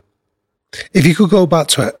go. If you could go back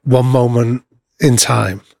to it, one moment in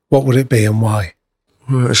time, what would it be and why?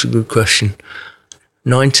 Well, that's a good question.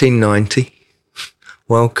 1990,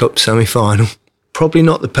 World Cup semi-final. Probably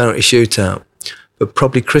not the penalty shootout, but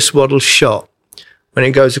probably Chris Waddle's shot. When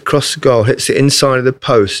it goes across the goal, hits the inside of the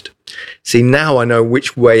post. See, now I know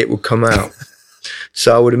which way it would come out.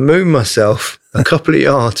 So I would have moved myself a couple of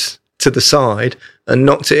yards to the side and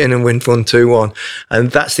knocked it in and win 1-2-1.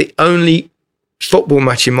 And that's the only football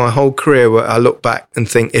match in my whole career where I look back and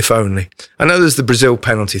think, if only. I know there's the Brazil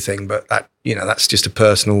penalty thing, but that's just a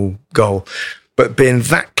personal goal. But being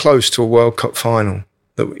that close to a World Cup final,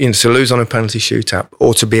 to lose on a penalty shootout,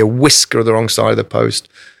 or to be a whisker of the wrong side of the post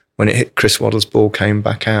when it hit Chris Waddle's ball, came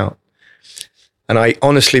back out. And I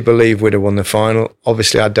honestly believe we'd have won the final.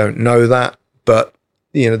 Obviously, I don't know that, but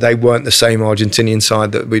they weren't the same Argentinian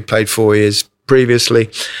side that we'd played 4 years previously.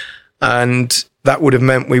 And that would have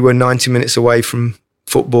meant we were 90 minutes away from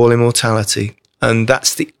football immortality. And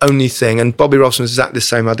that's the only thing. And Bobby Robson was exactly the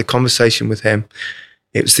same. I had a conversation with him.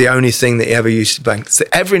 It was the only thing that he ever used to bank. So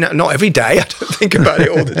not every day, I don't think about it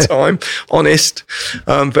all the time, honest.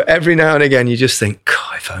 But every now and again, you just think,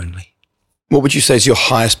 God, if only. What would you say is your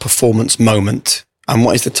highest performance moment? And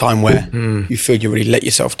what is the time where you feel you really let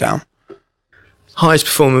yourself down? Highest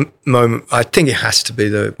performance moment, I think it has to be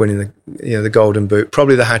the winning the Golden Boot,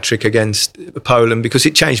 probably the hat-trick against Poland, because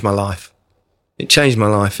it changed my life. It changed my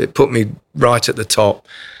life. It put me right at the top.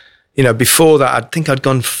 Before that, I think I'd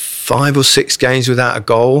gone 5 or 6 games without a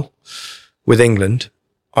goal with England.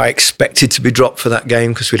 I expected to be dropped for that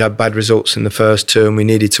game because we'd had bad results in the first 2 and we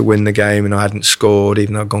needed to win the game, and I hadn't scored,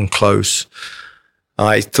 even though I'd gone close.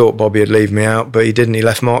 I thought Bobby would leave me out, but he didn't. He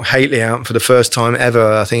left Mark Hateley out for the first time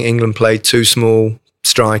ever. I think England played 2 small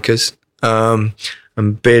strikers, and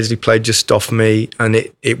Beardsley played just off me, and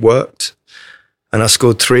it worked. And I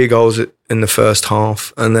scored 3 goals in the first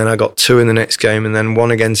half, and then I got 2 in the next game, and then 1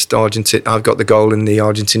 against Argentina. I've got the goal in the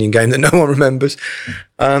Argentinian game that no one remembers.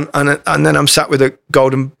 And then I'm sat with a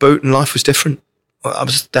Golden Boot, and life was different. I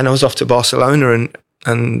was off to Barcelona,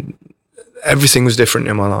 and everything was different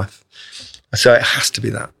in my life. So it has to be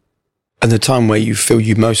that. And the time where you feel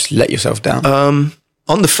you most let yourself down?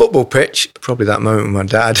 On the football pitch, probably that moment with my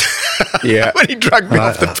dad. Yeah. When he dragged me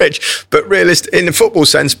off the pitch. But in the football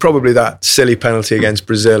sense, probably that silly penalty against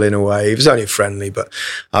Brazil in a way. It was only friendly, but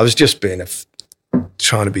I was just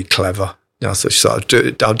trying to be clever. I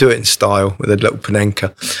thought, I'll do it in style with a little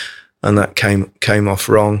Panenka. And that came off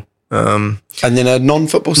wrong. And in a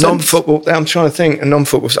non-football sense? Non-football, I'm trying to think.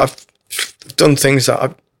 Non-football, I've done things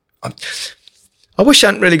that I wish I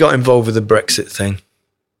hadn't really got involved with the Brexit thing.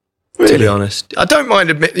 Really? To be honest, I don't mind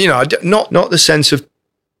admitting, not the sense of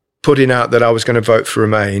putting out that I was going to vote for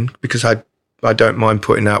Remain, because I don't mind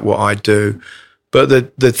putting out what I do, but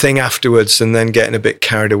the thing afterwards, and then getting a bit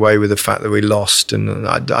carried away with the fact that we lost, and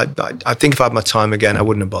I think if I had my time again, I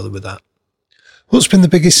wouldn't have bothered with that. What's been the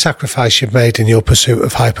biggest sacrifice you've made in your pursuit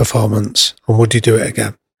of high performance, and would you do it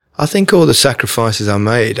again? I think all the sacrifices I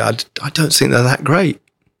made, I don't think they're that great.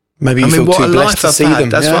 Maybe you feel too blessed to see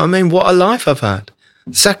them. That's what I mean. What a life I've had.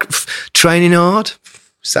 Training hard,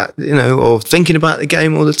 or thinking about the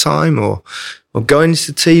game all the time, or going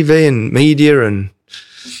into TV and media. And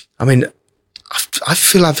I mean, I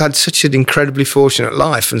feel I've had such an incredibly fortunate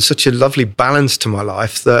life and such a lovely balance to my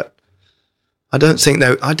life that I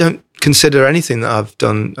don't consider anything that I've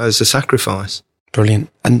done as a sacrifice. Brilliant.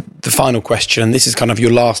 And the final question, and this is kind of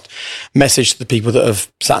your last message to the people that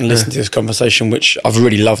have sat and listened to this conversation, which I've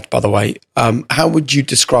really loved, by the way. How would you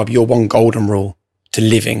describe your one golden rule to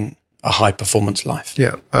living a high performance life?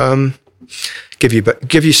 Yeah.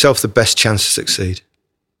 Give yourself the best chance to succeed.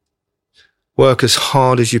 Work as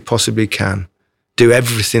hard as you possibly can. Do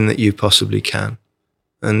everything that you possibly can,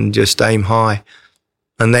 and just aim high.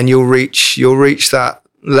 And then you'll reach that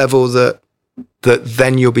level that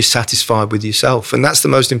then you'll be satisfied with yourself. And that's the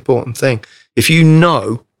most important thing. If you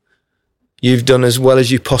know you've done as well as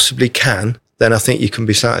you possibly can, then I think you can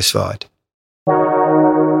be satisfied.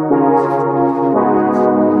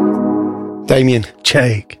 Damien.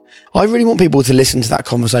 Jake. I really want people to listen to that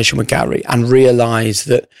conversation with Gary and realise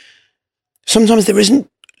that sometimes there isn't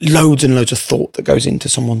loads and loads of thought that goes into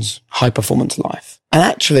someone's high performance life. And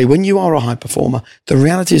actually, when you are a high performer, the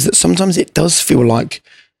reality is that sometimes it does feel like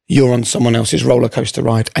you're on someone else's roller coaster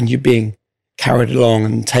ride and you're being carried along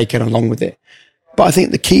and taken along with it. But I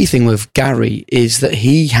think the key thing with Gary is that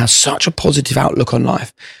he has such a positive outlook on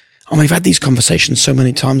life. And we've had these conversations so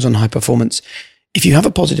many times on high performance. If you have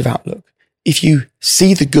a positive outlook, if you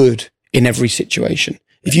see the good in every situation,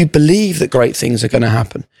 if you believe that great things are going to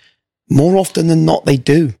happen, more often than not, they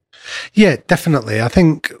do. Yeah, definitely. I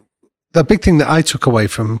think the big thing that I took away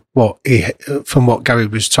from what Gary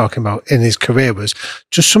was talking about in his career was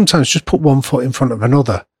sometimes just put one foot in front of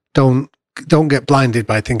another. Don't get blinded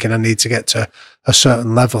by thinking I need to get to a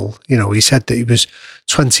certain level. You know, he said that he was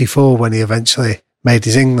 24 when he eventually made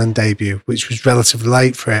his England debut, which was relatively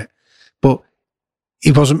late for it. But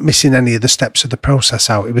he wasn't missing any of the steps of the process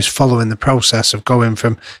out. He was following the process of going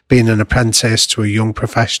from being an apprentice to a young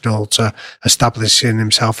professional to establishing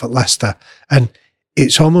himself at Leicester. And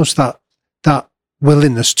it's almost that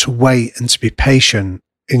willingness to wait and to be patient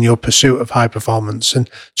in your pursuit of high performance and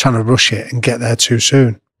trying to rush it and get there too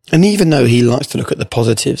soon. And even though he likes to look at the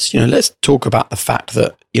positives, let's talk about the fact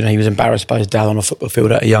that, he was embarrassed by his dad on a football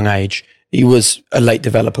field at a young age. He was a late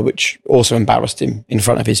developer, which also embarrassed him in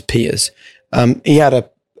front of his peers. He had a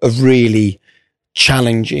really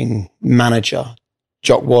challenging manager,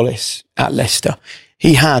 Jock Wallace, at Leicester.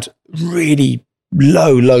 He had really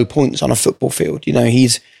low points on a football field.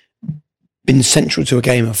 He's been central to a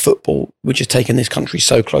game of football, which has taken this country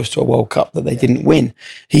so close to a World Cup that they didn't win.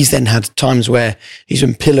 He's then had times where he's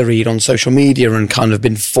been pilloried on social media and kind of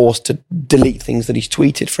been forced to delete things that he's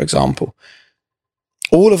tweeted, for example.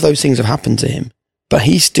 All of those things have happened to him, but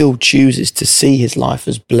he still chooses to see his life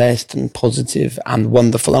as blessed and positive and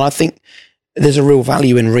wonderful. And I think there's a real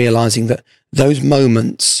value in realizing that those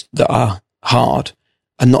moments that are hard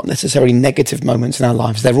are not necessarily negative moments in our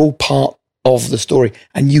lives. They're all part of the story.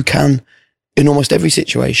 And you can, in almost every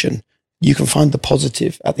situation, you can find the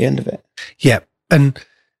positive at the end of it. Yeah. And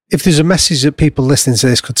if there's a message that people listening to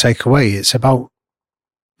this could take away, it's about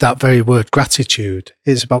that very word, gratitude.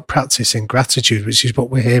 It's about practicing gratitude, which is what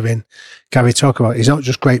we're hearing Gary talk about. He's not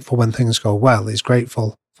just grateful when things go well. He's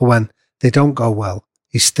grateful for when they don't go well.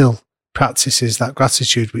 He still practices that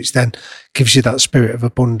gratitude, which then gives you that spirit of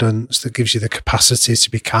abundance, that gives you the capacity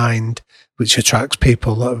to be kind, which attracts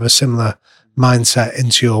people that have a similar mindset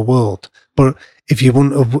into your world. But if you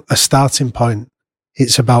want a starting point,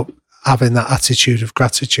 it's about having that attitude of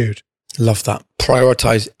gratitude. Love that.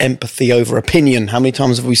 Prioritize empathy over opinion. How many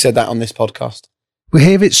times have we said that on this podcast? We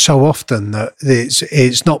hear it so often that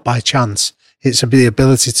it's not by chance. It's the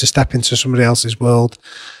ability to step into somebody else's world,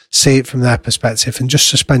 see it from their perspective, and just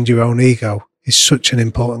suspend your own ego is such an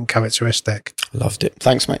important characteristic. Loved it.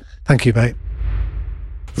 Thanks, mate. Thank you, mate.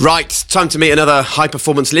 Right, time to meet another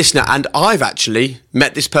high-performance listener, and I've actually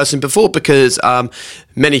met this person before because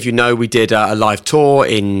many of you know we did a live tour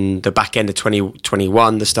in the back end of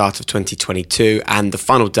 2021, the start of 2022, and the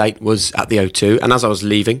final date was at the O2, and as I was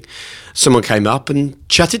leaving, someone came up and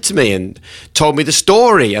chatted to me and told me the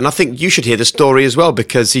story, and I think you should hear the story as well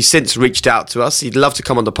because he's since reached out to us. He'd love to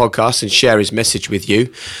come on the podcast and share his message with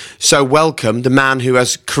you. So welcome the man who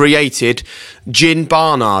has created Gin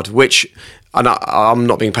Barnard, which... And I'm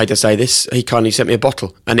not being paid to say this. He kindly sent me a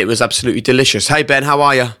bottle and it was absolutely delicious. Hey, Ben, how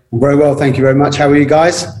are you? Very well, thank you very much. How are you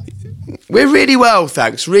guys? We're really well,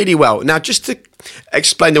 thanks. Really well. Now, just to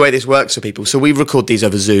explain the way this works for people. So we record these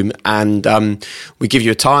over Zoom and we give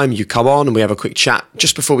you a time, you come on and we have a quick chat.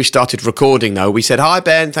 Just before we started recording, though, we said, hi,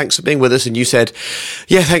 Ben, thanks for being with us. And you said,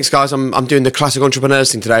 yeah, thanks, guys. I'm doing the classic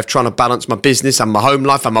entrepreneurs thing today of trying to balance my business and my home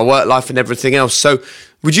life and my work life and everything else. So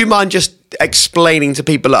would you mind just explaining to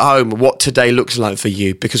people at home what today looks like for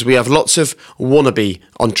you? Because we have lots of wannabe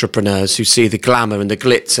entrepreneurs who see the glamour and the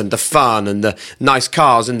glitz and the fun and the nice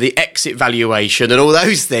cars and the exit valuation and all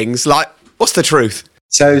those things. Like, what's the truth?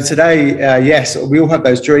 So today, yes, we all have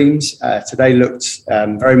those dreams. Today looked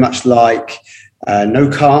very much like no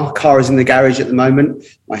car. Car is in the garage at the moment.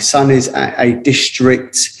 My son is at a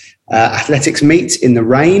district athletics meet in the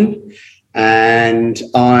rain. And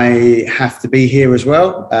I have to be here as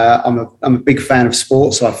well. I'm a big fan of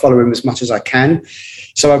sports, so I follow him as much as I can.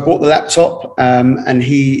 So I bought the laptop, and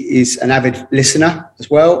he is an avid listener as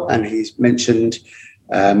well. And he's mentioned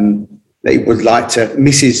that he would like to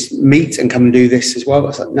miss his meet and come and do this as well. I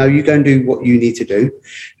was like, no, you go and do what you need to do,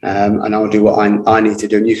 and I'll do what I need to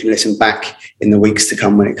do. And you can listen back in the weeks to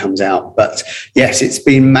come when it comes out. But yes, it's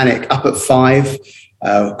been manic. Up at 5,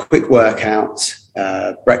 quick workout.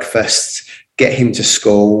 Breakfast, get him to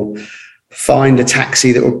school, find a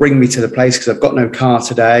taxi that will bring me to the place because I've got no car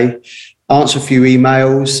today, answer a few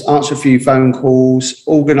emails, answer a few phone calls,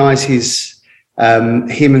 organise him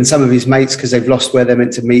and some of his mates because they've lost where they're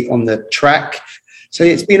meant to meet on the track. So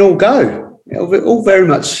it's been all very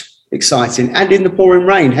much exciting and in the pouring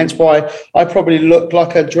rain, hence why I probably look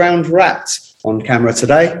like a drowned rat on camera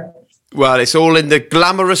today. Well, it's all in the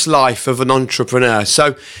glamorous life of an entrepreneur.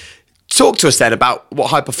 So talk to us then about what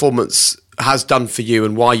high performance has done for you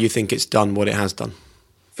and why you think it's done what it has done.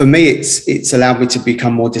 For me, it's allowed me to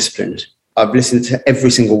become more disciplined. I've listened to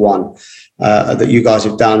every single one that you guys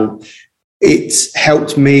have done. It's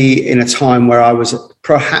helped me in a time where I was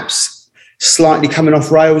perhaps slightly coming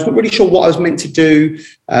off rails, not really sure what I was meant to do,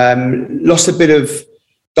 lost a bit of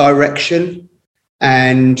direction.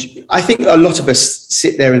 And I think a lot of us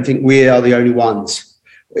sit there and think we are the only ones.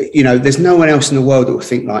 You know, there's no one else in the world that will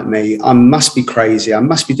think like me. I must be crazy. I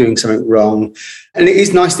must be doing something wrong. And it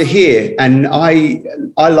is nice to hear. And I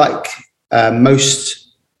like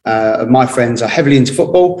most of my friends are heavily into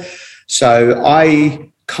football. So I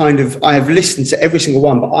have listened to every single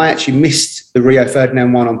one, but I actually missed the Rio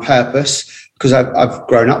Ferdinand one on purpose because I've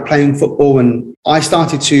grown up playing football, and I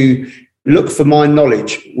started to look for my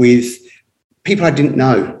knowledge with people I didn't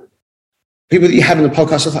know, people that you have on the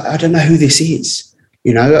podcast. I was like, I don't know who this is,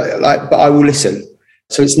 you know, but I will listen.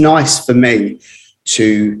 So it's nice for me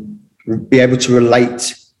to be able to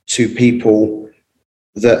relate to people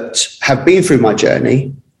that have been through my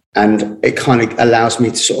journey, and it kind of allows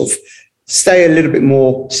me to sort of stay a little bit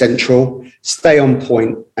more central, stay on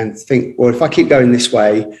point, and think, well, if I keep going this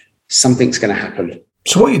way, something's going to happen.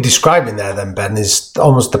 So what you're describing there then, Ben, is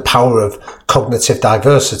almost the power of cognitive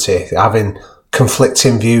diversity, having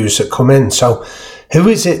conflicting views that come in. So who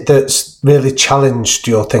is it that's really challenged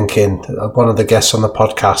your thinking, one of the guests on the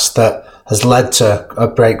podcast, that has led to a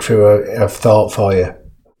breakthrough of thought for you?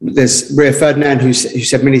 There's Rio Ferdinand who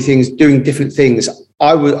said many things, doing different things.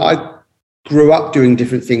 I grew up doing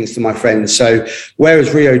different things to my friends. So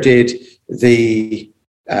whereas Rio did the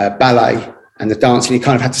ballet and the dancing, he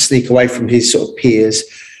kind of had to sneak away from his sort of peers.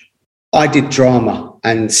 I did drama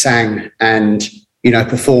and sang and, you know,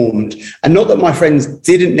 performed. And not that my friends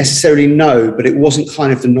didn't necessarily know, but it wasn't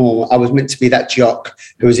kind of the norm. I was meant to be that jock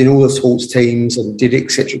who was in all the sports teams and did et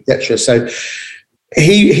cetera, et cetera. So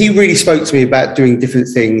he really spoke to me about doing different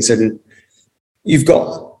things. And you've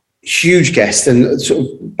got huge guests and sort of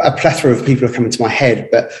a plethora of people are coming to my head.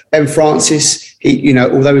 But Ben Francis, he, you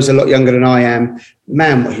know, although he's a lot younger than I am,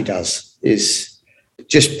 man, what he does is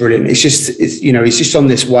just brilliant. It's you know, he's just on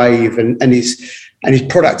this wave, and his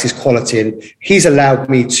product is quality, and he's allowed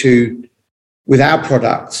me to, with our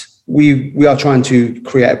product, we are trying to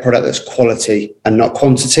create a product that's quality and not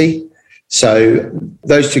quantity. So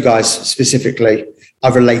those two guys specifically,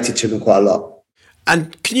 I've related to them quite a lot.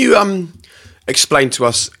 And can you explain to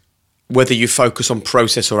us whether you focus on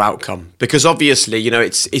process or outcome? Because obviously, you know,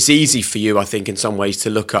 it's easy for you, I think, in some ways, to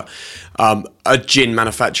look at a gin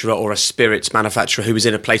manufacturer or a spirits manufacturer who is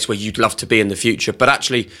in a place where you'd love to be in the future. But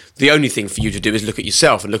actually, the only thing for you to do is look at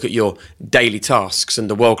yourself and look at your daily tasks and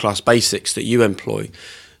the world-class basics that you employ.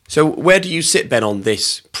 So where do you sit, Ben, on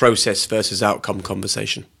this process versus outcome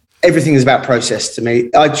conversation? Everything is about process to me.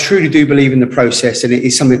 I truly do believe in the process, and it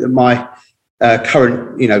is something that my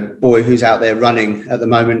current, you know, boy who's out there running at the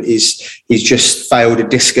moment he's just failed a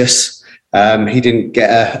discus. He didn't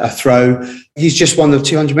get a throw. He's just won the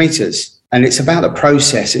 200 meters, and it's about the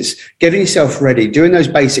process. It's getting yourself ready, doing those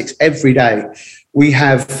basics every day. We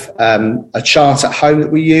have a chart at home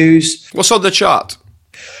that we use. What's on the chart?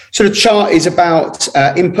 So the chart is about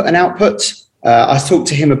input and output. I talked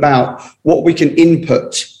to him about what we can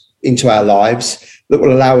input into our lives that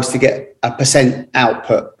will allow us to get a %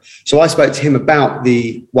 output. So I spoke to him about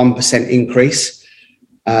the 1% increase.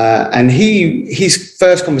 And his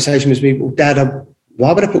first conversation was with me, well, Dad,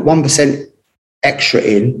 why would I put 1% extra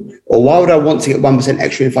in? Or why would I want to get 1%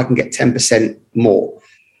 extra if I can get 10% more?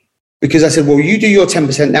 Because I said, well, you do your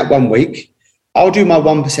 10% that 1 week. I'll do my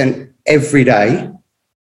 1% every day.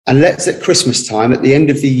 And let's at Christmas time, at the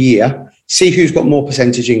end of the year, see who's got more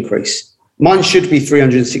percentage increase. Mine should be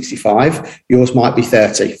 365. Yours might be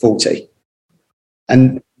 30, 40.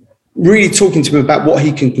 And really talking to him about what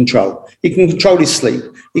he can control. He can control his sleep.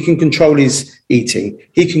 He can control his eating.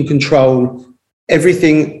 He can control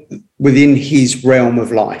everything within his realm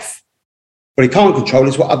of life. What he can't control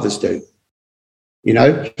is what others do. You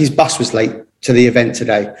know, his bus was late to the event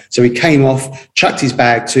today. So he came off, chucked his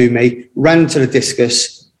bag to me, ran to the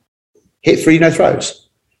discus, hit 3 no throws,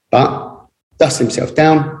 but dusted himself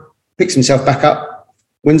down, picks himself back up,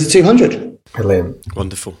 wins the 200. Brilliant.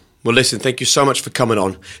 Wonderful. Well, listen, thank you so much for coming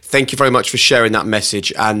on. Thank you very much for sharing that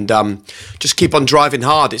message, and just keep on driving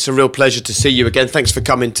hard. It's a real pleasure to see you again. Thanks for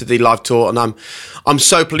coming to the live tour, and I'm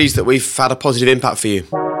so pleased that we've had a positive impact for you.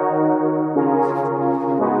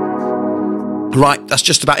 Right, that's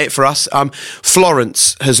just about it for us.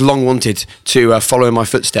 Florence has long wanted to follow in my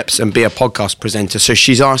footsteps and be a podcast presenter, so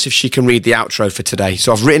she's asked if she can read the outro for today.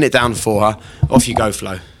 So I've written it down for her. Off you go,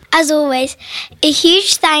 Flo. As always, a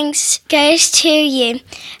huge thanks goes to you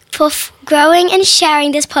for growing and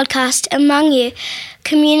sharing this podcast among your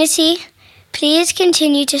community. Please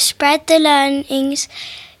continue to spread the learnings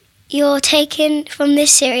you're taking from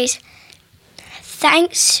this series.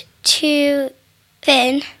 Thanks to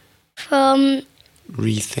Finn from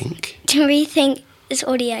Rethink this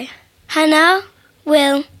audio. Hannah,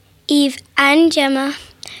 Will, Eve and Gemma.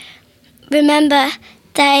 Remember,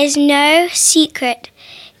 there is no secret.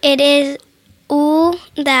 It is all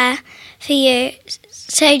there for you.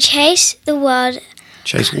 So chase world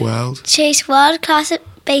class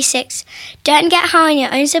basics. Don't get high on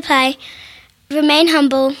your own supply. Remain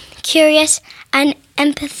humble, curious and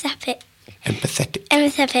empathetic.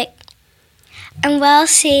 And we'll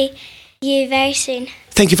see you very soon.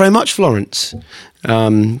 Thank you very much, Florence.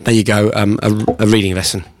 There you go, a reading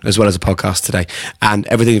lesson as well as a podcast today. And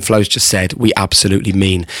everything Flo's just said, we absolutely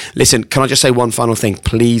mean. Listen, can I just say one final thing?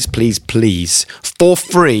 Please, please, please, for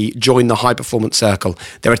free, join the High Performance Circle.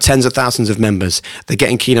 There are tens of thousands of members. They're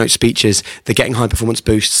getting keynote speeches, they're getting high performance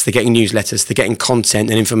boosts, they're getting newsletters, they're getting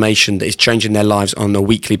content and information that is changing their lives on a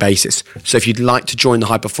weekly basis. So if you'd like to join the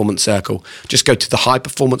High Performance Circle, just go to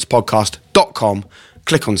thehighperformancepodcast.com,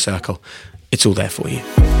 click on Circle. It's all there for you.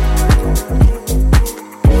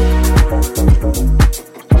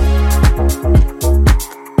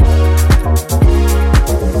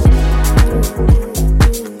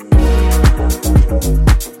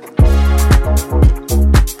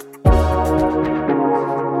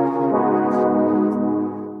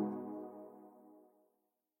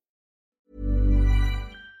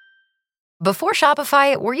 Before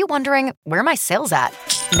Shopify, were you wondering, where are my sales at?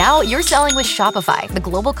 Now you're selling with Shopify, the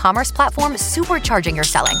global commerce platform supercharging your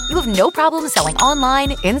selling. You have no problem selling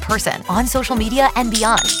online, in person, on social media, and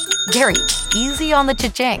beyond. Gary, easy on the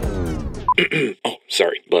cha-ching. Oh,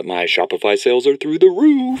 sorry, but my Shopify sales are through the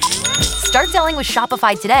roof. Start selling with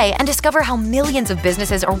Shopify today and discover how millions of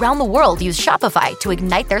businesses around the world use Shopify to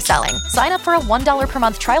ignite their selling. Sign up for a $1 per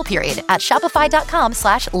month trial period at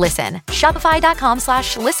shopify.com/listen.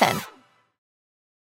 Shopify.com/listen.